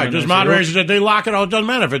moderators that just moderators that they lock it all. It doesn't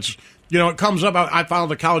matter if it's, it comes up. I followed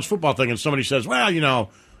the college football thing, and somebody says, well,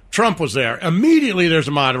 Trump was there. Immediately there's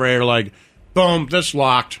a moderator like, boom, this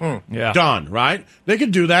locked. Done, right? They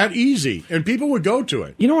could do that easy, and people would go to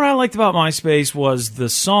it. You know what I liked about MySpace was the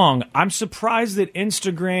song. I'm surprised that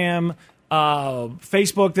Instagram...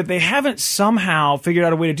 Facebook, that they haven't somehow figured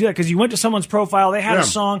out a way to do that, because you went to someone's profile, they had a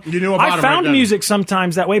song. You knew about I found music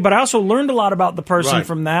sometimes that way, but I also learned a lot about the person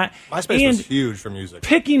from that. MySpace was huge for music.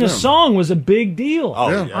 Picking a song was a big deal.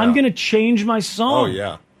 Oh, yeah. I'm going to change my song. Oh,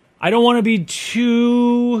 yeah. I don't want to be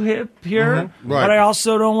too hip here, but I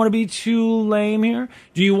also don't want to be too lame here.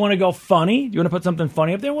 Do you want to go funny? Do you want to put something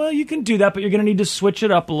funny up there? Well, you can do that, but you're going to need to switch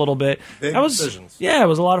it up a little bit. Big decisions. Yeah, it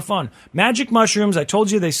was a lot of fun. Magic mushrooms, I told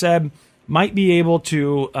you, they said... might be able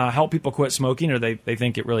to help people quit smoking, or they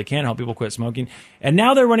think it really can help people quit smoking. And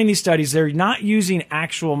now they're running these studies. They're not using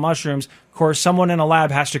actual mushrooms. Of course, someone in a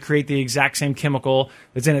lab has to create the exact same chemical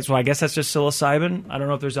that's in it. So I guess that's just psilocybin. I don't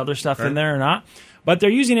know if there's other stuff in there or not. But they're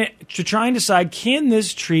using it to try and decide, can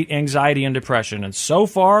this treat anxiety and depression? And so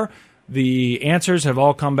far, the answers have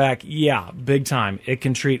all come back, yeah, big time. It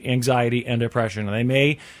can treat anxiety and depression. And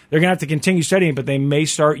they're going to have to continue studying, but they may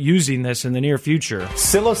start using this in the near future.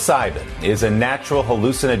 Psilocybin is a natural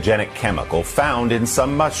hallucinogenic chemical found in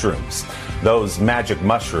some mushrooms. Those magic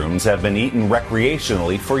mushrooms have been eaten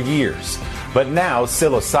recreationally for years. But now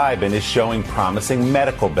psilocybin is showing promising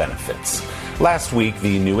medical benefits. Last week,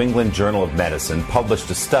 the New England Journal of Medicine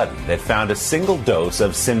published a study that found a single dose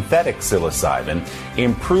of synthetic psilocybin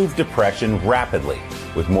improved depression rapidly,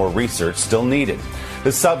 with more research still needed.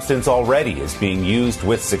 The substance already is being used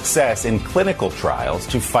with success in clinical trials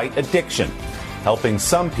to fight addiction, helping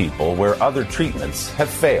some people where other treatments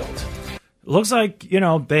have failed. Looks like,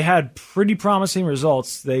 they had pretty promising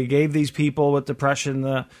results. They gave these people with depression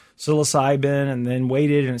the psilocybin and then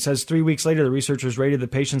waited, and it says 3 weeks later the researchers rated the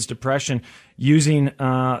patient's depression using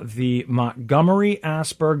the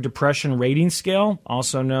Montgomery-Asberg Depression Rating Scale,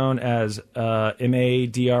 also known as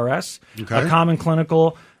MADRS, a common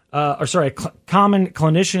common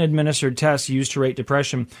clinician-administered test used to rate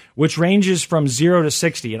depression, which ranges from 0 to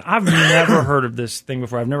 60. And I've never heard of this thing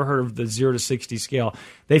before. I've never heard of the 0 to 60 scale.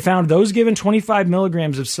 They found those given 25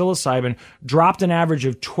 milligrams of psilocybin dropped an average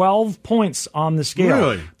of 12 points on the scale.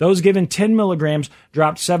 Really? Those given 10 milligrams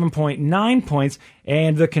dropped 7.9 points,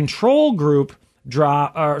 and the control group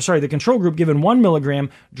given 1 milligram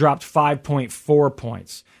dropped 5.4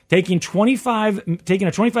 points. Taking a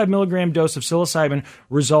 25 milligram dose of psilocybin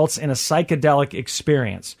results in a psychedelic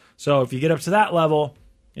experience. So if you get up to that level,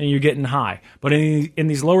 and you're getting high. But in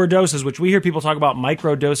these lower doses, which we hear people talk about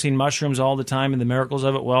microdosing mushrooms all the time and the miracles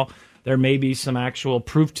of it, well, there may be some actual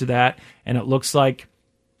proof to that, and it looks like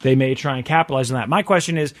they may try and capitalize on that. My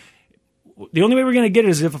question is, the only way we're going to get it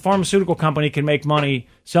is if a pharmaceutical company can make money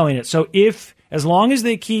selling it. So as long as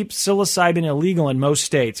they keep psilocybin illegal in most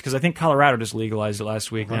states, because I think Colorado just legalized it last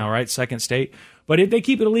week now, right? Second state. But if they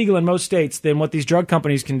keep it illegal in most states, then what these drug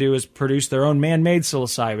companies can do is produce their own man-made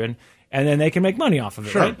psilocybin, and then they can make money off of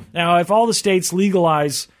it, right? Now, if all the states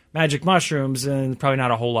legalize magic mushrooms, then probably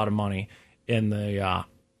not a whole lot of money in the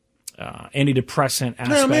antidepressant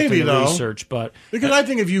aspect of the research. But because I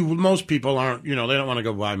think most people aren't, they don't want to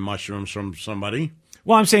go buy mushrooms from somebody.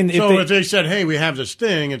 Well, I'm saying if they said, "Hey, we have this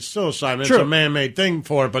thing. It's psilocybin. It's a man-made thing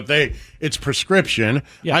for it, but it's prescription."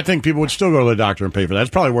 Yeah. I think people would still go to the doctor and pay for that. It's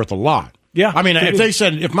probably worth a lot. Yeah. I mean,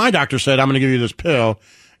 if my doctor said, "I'm going to give you this pill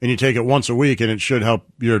and you take it once a week and it should help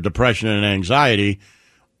your depression and anxiety,"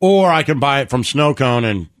 or I can buy it from Snow Cone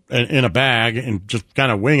and in a bag and just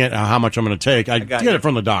kind of wing it how much I'm going to take. I get it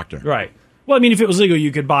from the doctor. Right. Well, I mean, if it was legal,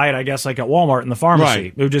 you could buy it, I guess, like at Walmart in the pharmacy.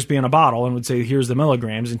 Right. It would just be in a bottle and would say, here's the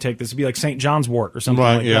milligrams, and take this. It would be like St. John's wort or something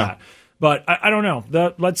like that. But I don't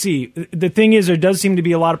know. Let's see. The thing is, there does seem to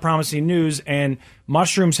be a lot of promising news, and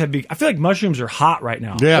mushrooms I feel like mushrooms are hot right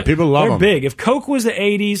now. Yeah, people love them. They're big. If Coke was the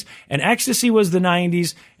 80s and ecstasy was the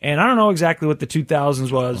 90s, and I don't know exactly what the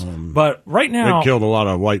 2000s was, but right now... It killed a lot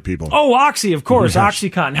of white people. Oh, Oxy, of course. Yes.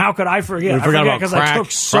 OxyContin. How could I forget? I forgot about because crack. I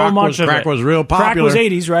took so much of it. Crack was real popular. Crack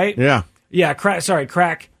was 80s, right? Yeah. Yeah,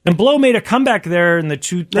 crack. And blow made a comeback there in the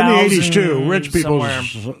 2000s. In the 80s, too. Rich people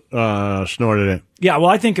snorted it. Yeah, well,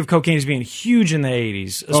 I think of cocaine as being huge in the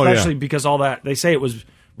 80s, especially because all that, they say it was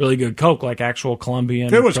really good Coke, like actual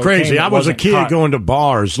Colombian. It was crazy. I was a kid going to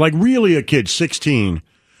bars, like really a kid, 16,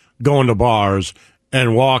 going to bars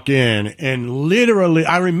and walk in. And literally,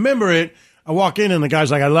 I remember it. I walk in, and the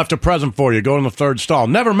guy's like, I left a present for you. Go in the third stall.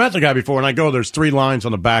 Never met the guy before, and I go, there's 3 lines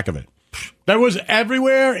on the back of it. That was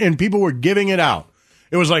everywhere, and people were giving it out.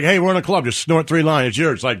 It was like, hey, we're in a club. Just snort 3 lines. It's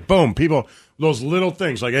yours. Like, boom. People, those little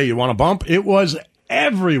things. Like, hey, you want a bump? It was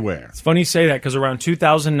everywhere. It's funny you say that because around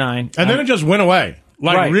 2009. And then it just went away.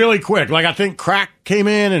 Like, really quick. Like, I think crack came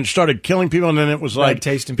in and started killing people, and then it was like...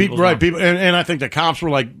 tasting people. Right, people. And I think the cops were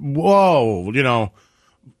like, whoa, you know...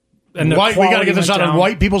 And we got to get this out of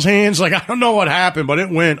white people's hands. Like, I don't know what happened, but it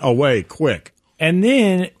went away quick. And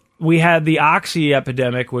then we had the Oxy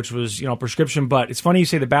epidemic, which was, prescription. But it's funny you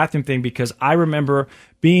say the bathroom thing because I remember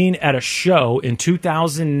being at a show in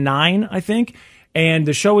 2009, I think, and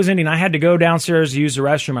the show was ending. I had to go downstairs to use the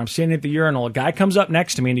restroom. I'm standing at the urinal. A guy comes up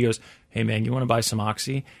next to me and he goes, hey, man, you want to buy some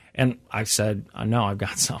Oxy? And I said, no, I've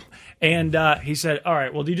got some. And he said, all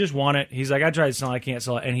right, well, do you just want it? He's like, I tried to sell it. I can't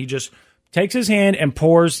sell it. And he just... takes his hand and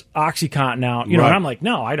pours OxyContin out. And I'm like,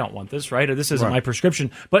 no, I don't want this, right? Or this isn't my prescription.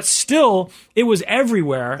 But still, it was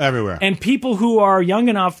everywhere. Everywhere. And people who are young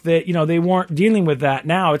enough that, they weren't dealing with that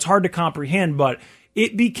now, it's hard to comprehend, but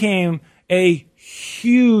it became a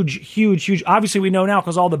huge. Obviously, we know now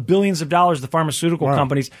because all the billions of dollars the pharmaceutical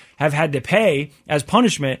companies have had to pay as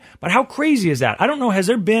punishment. But how crazy is that? I don't know. Has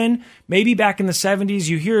there been, maybe back in the 70s,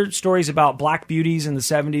 you hear stories about black beauties in the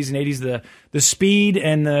 70s and 80s, the speed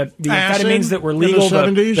and the amphetamines that were legal.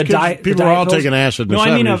 In the 70s? The diet people were all pills. taking acid in the 70s.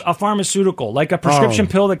 No, I mean a pharmaceutical, like a prescription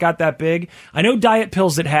pill that got that big. I know diet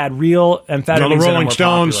pills that had real amphetamines. The Rolling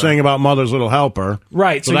Stones sing about Mother's Little Helper.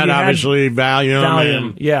 Right. So that obviously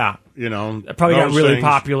Valium. Yeah. That probably got really things.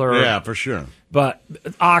 popular. Yeah, for sure. But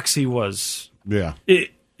Oxy was... Yeah.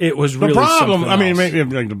 It was really the problem. something I mean,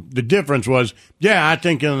 else. maybe the difference was, I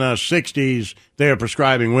think in the 60s, they were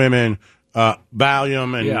prescribing women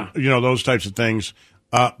Valium and, those types of things.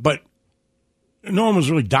 But no one was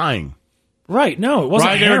really dying. Right. No, it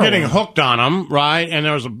wasn't heroin. They were getting hooked on them, right? And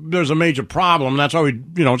there's a major problem. That's why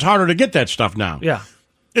it's harder to get that stuff now. Yeah.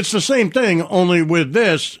 It's the same thing, only with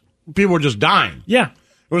this, people were just dying. Yeah.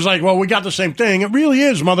 It was like, well, we got the same thing. It really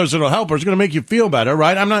is Mother's Little Helper. It's going to make you feel better,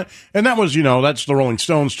 right? And that was, that's the Rolling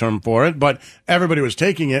Stones term for it, but everybody was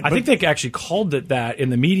taking it. I think they actually called it that in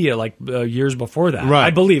the media years before that. Right.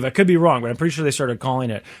 I believe. I could be wrong, but I'm pretty sure they started calling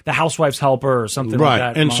it the Housewife's Helper or something like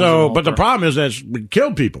that. And so, but the problem is that it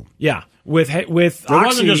killed people. Yeah. With It Oxy,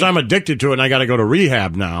 wasn't just I'm addicted to it and I got to go to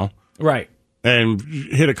rehab now. Right. And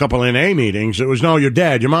hit a couple NA meetings. It was, no, you're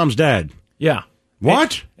dead. Your mom's dead. Yeah.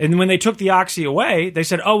 What? And when they took the Oxy away, they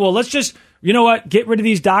said, oh, well, let's just, you know what, get rid of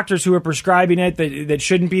these doctors who are prescribing it that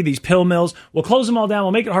shouldn't be, these pill mills. We'll close them all down.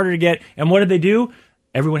 We'll make it harder to get. And what did they do?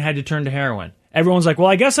 Everyone had to turn to heroin. Everyone's like, well,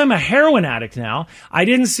 I guess I'm a heroin addict now. I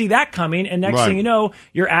didn't see that coming. And next thing you know,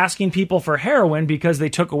 you're asking people for heroin because they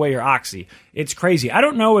took away your Oxy. It's crazy. I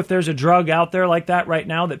don't know if there's a drug out there like that right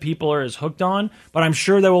now that people are as hooked on, but I'm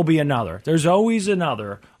sure there will be another. There's always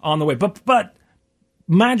another on the way. But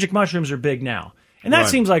magic mushrooms are big now. And that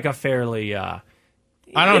seems like a fairly... I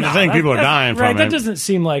don't think people are dying from it. That doesn't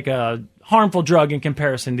seem like a harmful drug in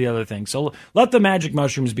comparison to the other things. So let the magic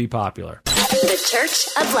mushrooms be popular. The Church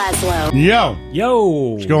of Laszlo.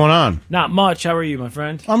 Yo. What's going on? Not much. How are you, my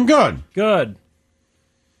friend? I'm good. Good.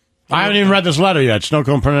 I haven't even read this letter yet.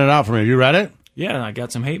 Snowcone printed it out for me. Have you read it? Yeah, I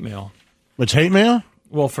got some hate mail. It's hate mail?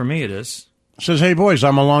 Well, for me it is. It says, hey, boys,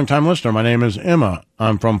 I'm a longtime listener. My name is Emma.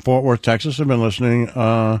 I'm from Fort Worth, Texas. I've been listening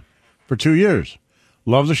for 2 years.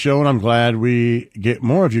 Love the show, and I'm glad we get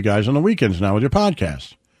more of you guys on the weekends now with your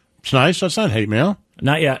podcast. It's nice. That's not hate mail.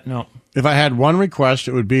 Not yet, no. If I had one request,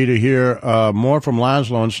 it would be to hear more from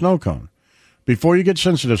Laszlo and Snowcone. Before you get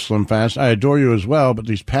sensitive, Slim Fast, I adore you as well, but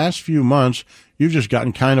these past few months, you've just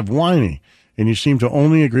gotten kind of whiny, and you seem to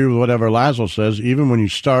only agree with whatever Laszlo says, even when you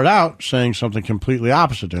start out saying something completely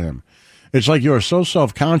opposite to him. It's like you are so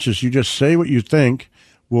self-conscious, you just say what you think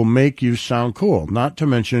will make you sound cool. Not to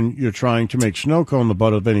mention you're trying to make Snowcone the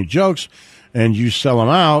butt of any jokes, and you sell him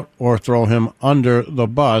out or throw him under the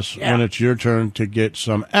bus when it's your turn to get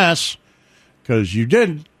some S, because you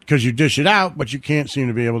dish it out, but you can't seem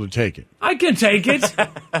to be able to take it. I can take it.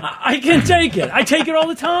 I can take it. I take it all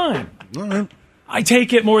the time. All right. I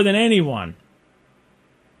take it more than anyone.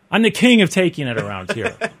 I'm the king of taking it around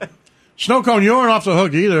here. Snowcone, you aren't off the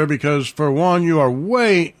hook either, because for one, you are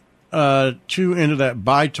way too into that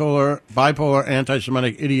bipolar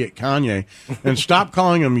anti-Semitic idiot Kanye, and stop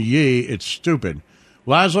calling him ye. It's stupid.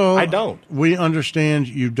 Laszlo, I don't. We understand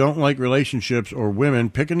you don't like relationships or women.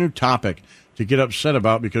 Pick a new topic to get upset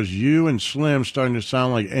about, because you and Slim starting to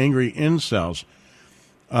sound like angry incels.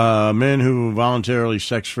 Men who voluntarily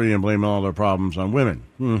sex-free and blame all their problems on women.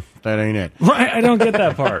 That ain't it. Right, I don't get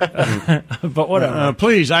that part. But whatever.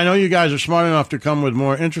 Please, I know you guys are smart enough to come with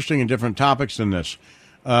more interesting and different topics than this.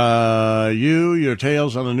 Your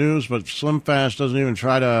tales on the news, but Slim Fast doesn't even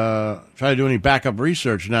try to do any backup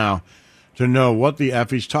research now to know what the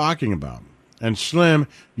F he's talking about. And Slim,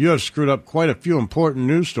 you have screwed up quite a few important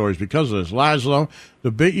news stories because of this. Laszlo,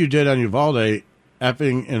 the bit you did on Uvalde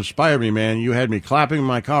effing inspired me, man. You had me clapping in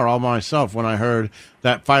my car all by myself when I heard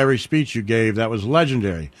that fiery speech you gave. That was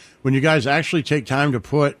legendary. When you guys actually take time to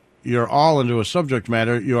put your all into a subject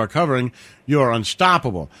matter you are covering, you are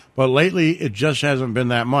unstoppable. But lately, it just hasn't been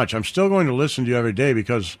that much. I'm still going to listen to you every day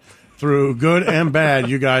because through good and bad,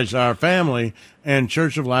 you guys are family, and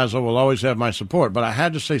Church of Laszlo will always have my support. But I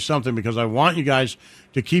had to say something because I want you guys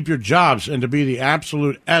to keep your jobs and to be the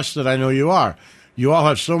absolute S that I know you are. You all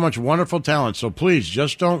have so much wonderful talent, so please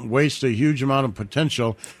just don't waste a huge amount of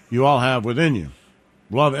potential you all have within you.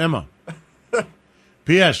 Love, Emma.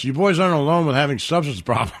 P.S. You boys aren't alone with having substance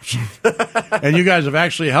problems. And you guys have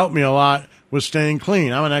actually helped me a lot with staying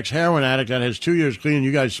clean. I'm an ex-heroin addict that has 2 years clean.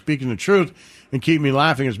 You guys speaking the truth and keep me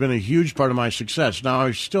laughing has been a huge part of my success. Now,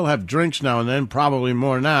 I still have drinks now and then, probably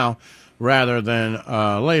more now rather than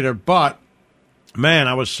later. But, man,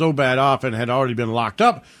 I was so bad off and had already been locked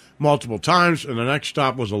up multiple times, and the next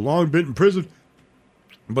stop was a long bit in prison.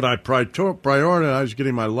 But I prioritized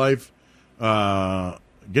getting my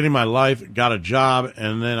life, got a job,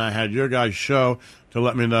 and then I had your guys' show to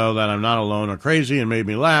let me know that I'm not alone or crazy and made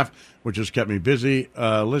me laugh, which has kept me busy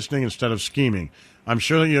listening instead of scheming. I'm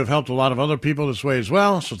sure that you have helped a lot of other people this way as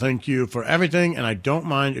well, so thank you for everything, and I don't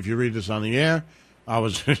mind if you read this on the air. You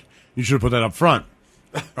should have put that up front.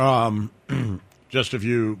 Just if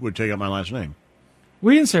you would take up my last name.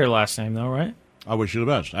 We didn't say her last name, though, right? I wish you the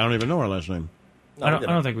best. I don't even know her last name. No, I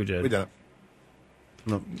don't think we did. We didn't.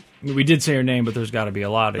 No. We did say her name, but there's got to be a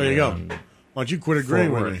lot of There you go. Why don't you quit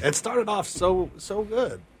agreeing with me? It started off so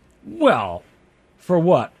good. Well, for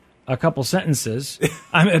what? A couple sentences.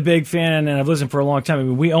 I'm a big fan, and I've listened for a long time. I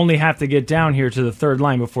mean, we only have to get down here to the third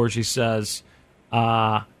line before she says, if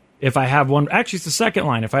I have one... Actually, it's the second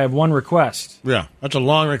line. If I have one request. Yeah, that's a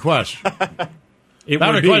long request.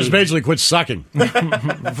 That request basically quit sucking.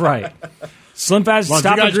 Right. Slim Fast, well,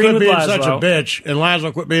 stop you guys agreeing quit with being Laszlo. such a bitch, and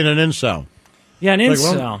Laszlo quit being an incel. Yeah, an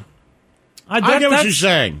incel. Well, I get what she's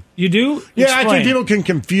saying. You do? Yeah, Explain. I think people can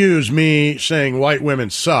confuse me saying white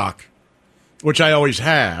women suck, which I always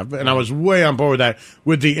have, and I was way on board with that,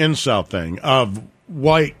 with the incel thing of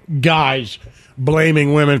white guys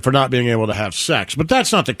blaming women for not being able to have sex. But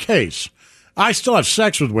that's not the case. I still have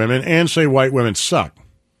sex with women and say white women suck.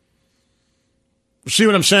 See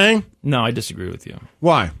what I'm saying? No, I disagree with you.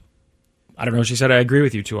 Why? I don't know. She said I agree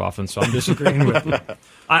with you too often, so I'm disagreeing with you.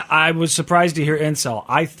 I was surprised to hear incel.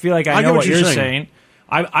 I feel like I know what you're saying.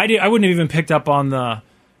 I wouldn't have even picked up on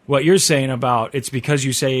what you're saying about it's because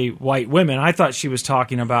you say white women. I thought she was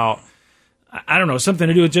talking about, I don't know, something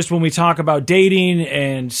to do with just when we talk about dating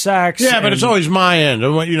and sex. Yeah, but it's always my end.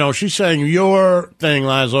 You know, she's saying your thing,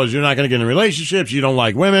 Laszlo, is you're not going to get in relationships. You don't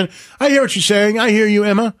like women. I hear what she's saying. I hear you,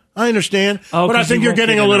 Emma. I understand. But I think you're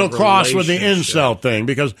getting a little cross with the incel thing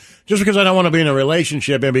because just because I don't want to be in a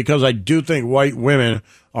relationship and because I do think white women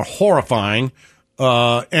are horrifying.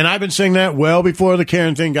 And I've been saying that well before the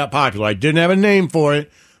Karen thing got popular. I didn't have a name for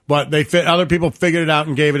it. But other people figured it out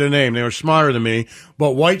and gave it a name. They were smarter than me.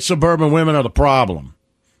 But white suburban women are the problem.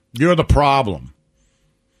 You're the problem.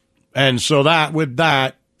 And so with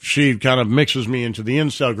that, she kind of mixes me into the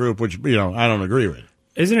incel group, which, I don't agree with.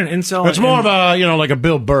 Isn't an incel... It's more of a, like a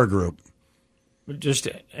Bill Burr group. Just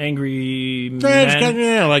angry men?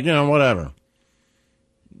 Yeah, whatever.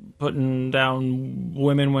 Putting down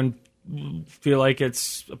women when feel like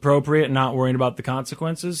it's appropriate, not worrying about the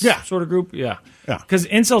consequences. Yeah, sort of group. Yeah. Because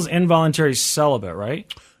incel's involuntary celibate,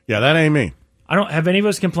 right? Yeah, that ain't me. I don't have any of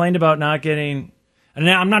us complained about not getting. And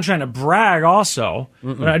now I'm not trying to brag, also,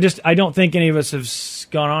 but I don't think any of us have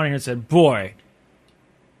gone on here and said, "Boy,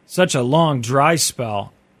 such a long dry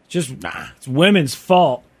spell. Just it's women's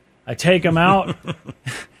fault." I take them out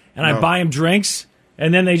and I buy them drinks,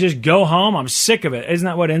 and then they just go home. I'm sick of it. Isn't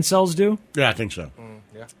that what incels do? Yeah, I think so.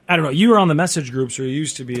 I don't know. You were on the message groups, or you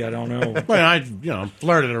used to be. I don't know. Well, I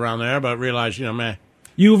flirted around there, but realized, man.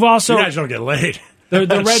 You've also you guys don't get laid. The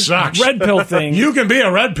red pill thing. You can be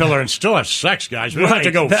a red pillar and still have sex, guys. We don't have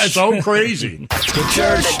to go so crazy.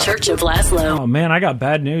 The Church of Laszlo. Oh man, I got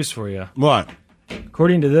bad news for you. What?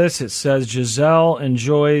 According to this, it says Giselle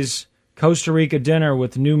enjoys Costa Rica dinner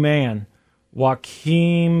with new man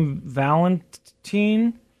Joaquin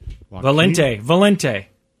Valente.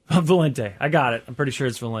 I got it. I'm pretty sure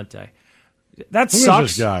it's Valente. That Who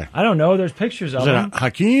sucks. is this guy? I don't know. There's pictures of him. Is it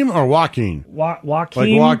Hakeem or Joaquin? Joaquin.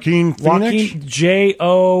 Like Joaquin Phoenix? Joaquin,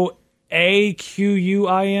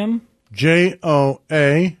 Joaquim.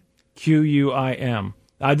 Joaquim.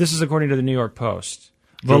 This is according to the New York Post.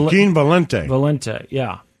 Joaquin Valente. Valente,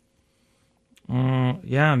 yeah.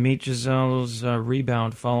 Meet Giselle's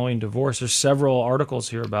rebound following divorce. There's several articles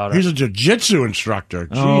here about it. He's a jiu-jitsu instructor.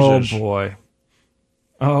 Jesus.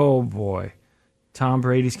 Oh, boy. Tom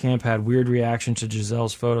Brady's camp had weird reaction to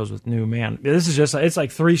Giselle's photos with new man. This is just, it's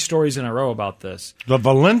like 3 stories in a row about this. The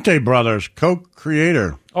Valente brothers,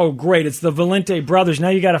 co-creator. Oh, great. It's the Valente brothers. Now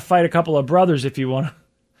you got to fight a couple of brothers if you want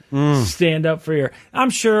to stand up for your... I'm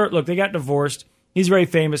sure, look, they got divorced. He's very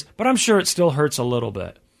famous, but I'm sure it still hurts a little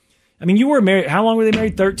bit. I mean, you were married, how long were they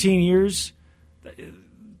married? 13 years?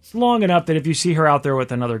 It's long enough that if you see her out there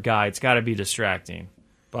with another guy, it's got to be distracting.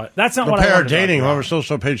 But that's not what I wanted to dating, talk about. however,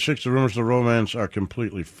 still page 6, the rumors of the romance are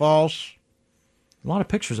completely false. A lot of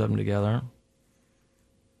pictures of them together.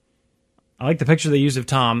 I like the picture they use of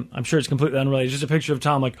Tom. I'm sure it's completely unrelated. It's just a picture of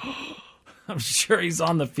Tom like, I'm sure he's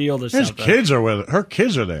on the field or something. His kids are with it. Her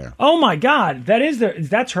kids are there. Oh, my God.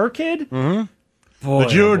 That's her kid? Mm-hmm. Boy,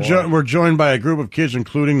 We're joined by a group of kids,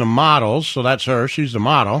 including the models. So that's her. She's the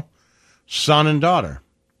model. Son and daughter.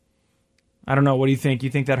 I don't know. What do you think? You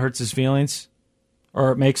think that hurts his feelings?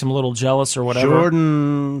 Or it makes him a little jealous or whatever?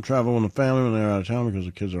 Jordan travel with the family when they're out of town because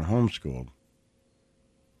the kids are homeschooled.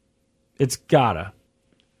 It's gotta.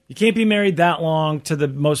 You can't be married that long to the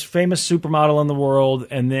most famous supermodel in the world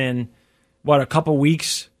and then, a couple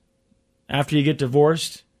weeks after you get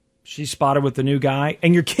divorced, she's spotted with the new guy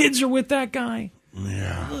and your kids are with that guy?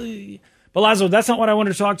 Yeah. But Lazo, that's not what I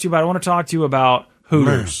wanted to talk to you about. I want to talk to you about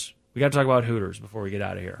Hooters. We got to talk about Hooters before we get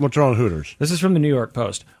out of here. What's wrong with Hooters? This is from the New York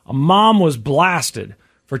Post. A mom was blasted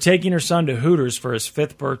for taking her son to Hooters for his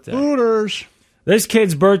 5th birthday. Hooters. This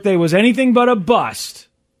kid's birthday was anything but a bust.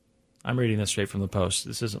 I'm reading this straight from the Post.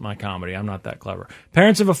 This isn't my comedy. I'm not that clever.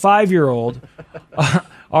 Parents of a 5-year-old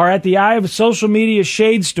are at the eye of a social media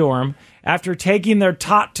shade storm after taking their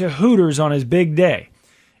tot to Hooters on his big day.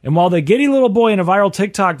 And while the giddy little boy in a viral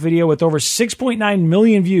TikTok video with over 6.9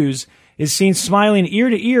 million views is seen smiling ear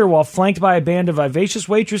to ear while flanked by a band of vivacious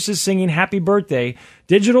waitresses singing happy birthday,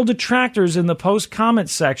 digital detractors in the Post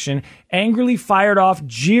comments section angrily fired off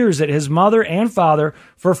jeers at his mother and father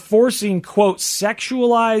for forcing, quote,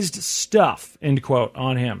 sexualized stuff, end quote,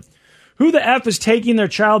 on him. Who the F is taking their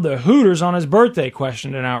child to Hooters on his birthday,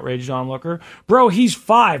 questioned an outraged onlooker. Bro, he's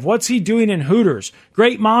 5. What's he doing in Hooters?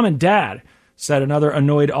 Great mom and dad, said another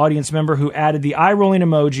annoyed audience member who added the eye-rolling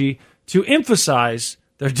emoji to emphasize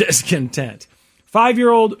their discontent.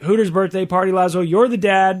 5-year-old Hooters birthday party, Lazo. You're the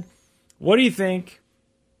dad. What do you think?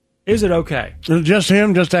 Is it okay? Just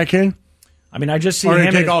him? Just that kid? I mean, I just see him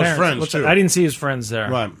and take his all parents. his friends, too. I didn't see his friends there.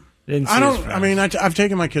 Right. I've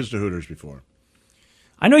taken my kids to Hooters before.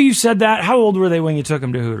 I know you said that. How old were they when you took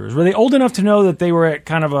them to Hooters? Were they old enough to know that they were at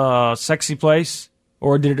kind of a sexy place?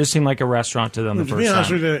 Or did it just seem like a restaurant to them the first time? To be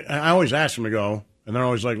honest with you, I always ask them to go, and they're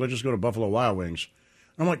always like, let's just go to Buffalo Wild Wings.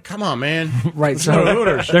 I'm like, come on, man. Right, let's so go to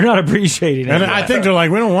Hooters. They're not appreciating it. And I think they're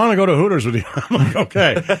like, we don't want to go to Hooters with you. I'm like,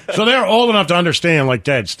 okay. So they're old enough to understand, like,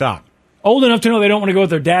 Dad, stop. Old enough to know they don't want to go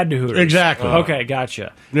with their dad to Hooters. Exactly. Okay,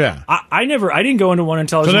 gotcha. Yeah. I didn't go into one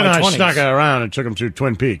until I was in my 20s. So then I snuck it around and took them to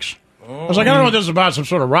Twin Peaks. I was like, I don't know what this is about, some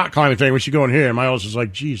sort of rock climbing thing. We should go in here. And my oldest is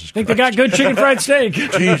like, Jesus Christ. I think they got good chicken fried steak.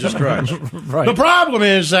 Jesus Christ. Right. The problem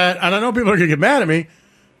is that, and I know people are going to get mad at me,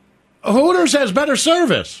 Hooters has better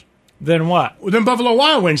service. Than what? Than Buffalo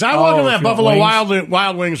Wild Wings. I walk in that Buffalo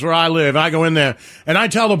Wild Wings where I live. I go in there, and I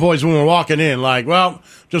tell the boys when we're walking in, like, well,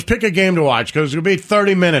 just pick a game to watch, because it'll be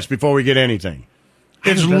 30 minutes before we get anything.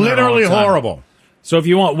 It's literally horrible. So if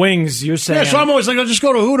you want wings, you're saying... Yeah, so I'm always like, I'll just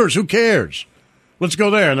go to Hooters. Who cares? Let's go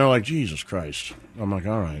there. And they're like, Jesus Christ. I'm like,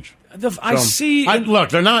 all right. Look,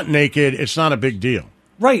 they're not naked. It's not a big deal.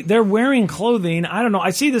 Right. They're wearing clothing. I don't know. I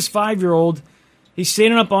see this 5-year-old. He's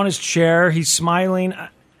standing up on his chair. He's smiling.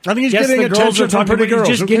 I think he's getting attention from pretty girls.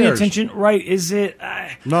 He's just getting attention. Right. Is it?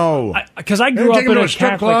 No. Because I grew up in a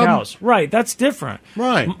Catholic house. Right. That's different.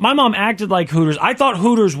 Right. My mom acted like Hooters. I thought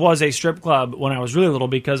Hooters was a strip club when I was really little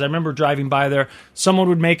because I remember driving by there. Someone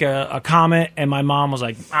would make a comment and my mom was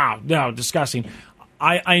like, oh, no, disgusting.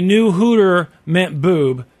 I knew Hooter meant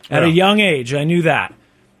boob at a young age. I knew that.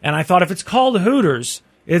 And I thought if it's called Hooters,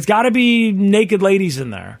 it's got to be naked ladies in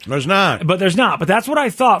there. There's not. But there's not. But that's what I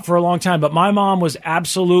thought for a long time. But my mom was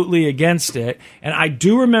absolutely against it. And I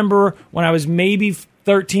do remember when I was maybe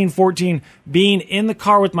 13, 14, being in the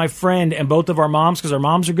car with my friend and both of our moms, because our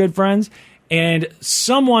moms are good friends. And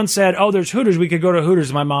someone said, oh, there's Hooters. We could go to Hooters.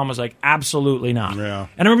 And my mom was like, absolutely not. Yeah.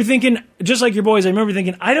 And I remember thinking, just like your boys, I remember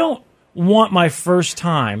thinking, I don't want my first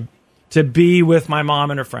time to be with my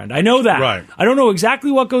mom and a friend. I know that. Right. I don't know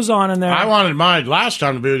exactly what goes on in there. I wanted mine last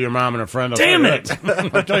time to be with your mom and a friend. Damn it!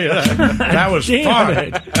 I'll tell you that. That was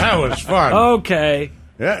fun. That was fun. Okay.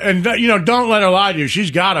 Yeah, and don't let her lie to you.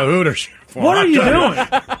 She's got a Hooters. What are you doing?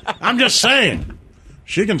 I'm just saying.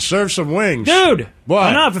 She can serve some wings. Dude, what?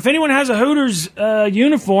 Enough. If anyone has a Hooters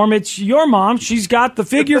uniform, it's your mom. She's got the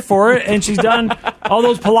figure for it, and she's done all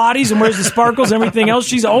those Pilates and wears the sparkles and everything else.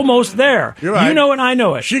 She's almost there. You're right. You know it, I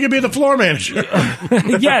know it. She could be the floor manager.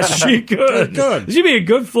 Yes, she could. Good. She'd be a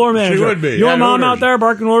good floor manager. She would be. Your mom Hooters. out there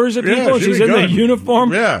barking orders at people, she'd she's be in the good.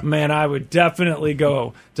 uniform. Yeah. Man, I would definitely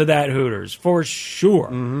go to that Hooters for sure.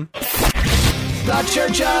 Mm-hmm. The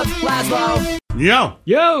Church of Laszlo.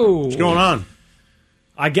 Yo. What's going on?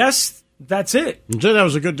 I guess that's it. That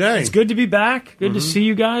was a good day. It's good to be back. Good to see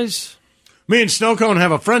you guys. Me and Snowcone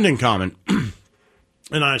have a friend in common.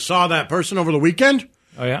 And I saw that person over the weekend.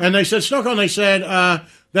 Oh, yeah? And they said, Snowcone, they said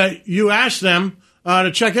that you asked them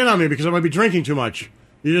to check in on me because I might be drinking too much.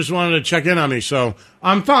 You just wanted to check in on me. So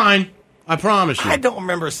I'm fine. I promise you. I don't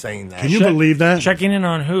remember saying that. Can you believe that? Checking in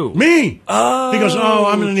on who? Me. Oh. He goes,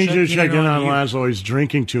 I'm going to need you to check in on you. Laszlo. He's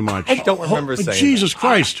drinking too much. I don't remember saying Jesus that.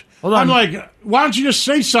 Christ. Hold on. I'm like, why don't you just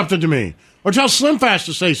say something to me? Or tell Slim Fast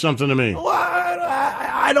to say something to me. Well,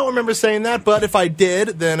 I don't remember saying that, but if I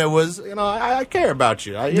did, then it was, I care about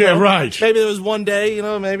you. Right. Maybe there was one day,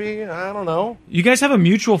 maybe, I don't know. You guys have a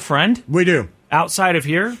mutual friend? We do. Outside of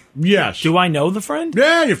here? Yes. Do I know the friend?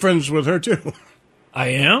 Yeah, you're friends with her, too. I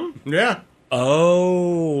am? Yeah.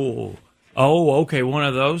 Oh, okay, one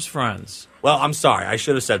of those friends. Well, I'm sorry. I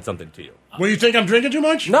should have said something to you. Well, you think I'm drinking too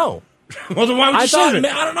much? No. Well, then why would you say it?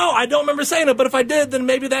 I don't know. I don't remember saying it, but if I did, then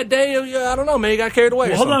maybe that day, I don't know, maybe I got carried away.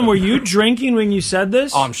 Well, hold on, were you drinking when you said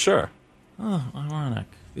this? Oh, I'm sure. Oh, ironic.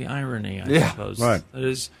 The irony, I suppose. Right. That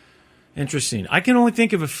is interesting. I can only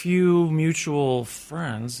think of a few mutual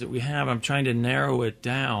friends that we have. I'm trying to narrow it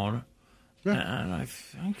down. Yeah. And I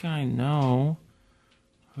think I know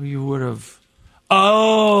who you would have...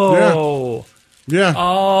 Oh! Yeah.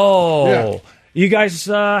 Oh! Yeah. You guys,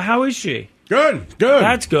 how is she? Good.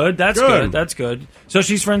 That's good. So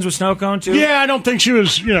she's friends with Snowcone, too? Yeah, I don't think she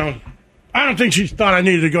was, I don't think she thought I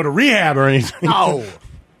needed to go to rehab or anything. No.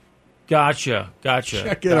 Gotcha.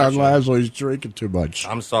 Check it on Laszlo. He's drinking too much.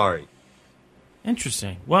 I'm sorry.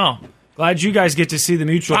 Interesting. Well, glad you guys get to see the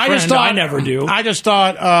mutual friend. I never do. I just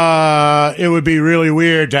thought it would be really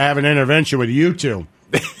weird to have an intervention with you two.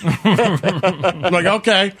 Like,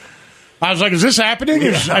 okay. I was like, is this happening?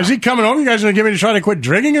 Is he coming over? You guys going to get me to try to quit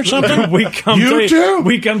drinking or something? We come tell you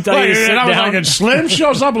to sit and I was down. like, and Slim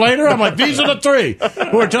shows up later. I'm like, these are the three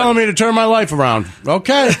who are telling me to turn my life around.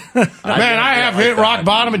 Okay. Man, I have hit rock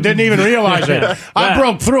bottom and didn't even realize it. I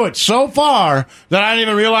broke through it so far that I didn't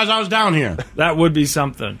even realize I was down here. That would be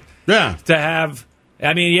something. Yeah. To have,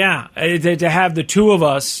 to have the two of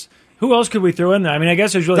us. Who else could we throw in there? I mean, I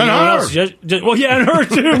guess there's really no one else. Just, and her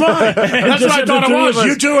too. That's what I thought it was.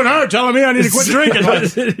 You two and her telling me I need to quit drinking.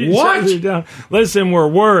 Like, what? Listen, we're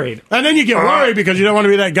worried. And then you get worried because you don't want to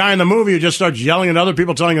be that guy in the movie who just starts yelling at other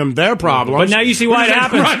people, telling them their problems. But now you see why it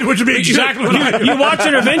happens. Right, which would be exactly what I You watch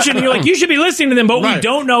Intervention and you're like, you should be listening to them. But what we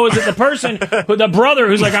don't know is that the person, the brother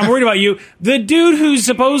who's like, I'm worried about you, the dude who's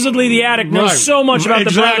supposedly the addict knows so much about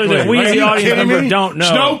the brother that we, the audience member, don't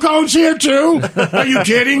know. Snowcone's here too? Are you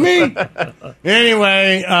kidding me?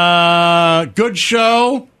 Anyway, good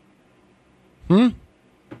show. You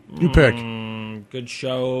pick. Good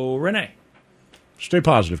show, Renee. Stay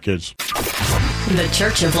positive, kids. The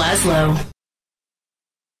Church of Laszlo.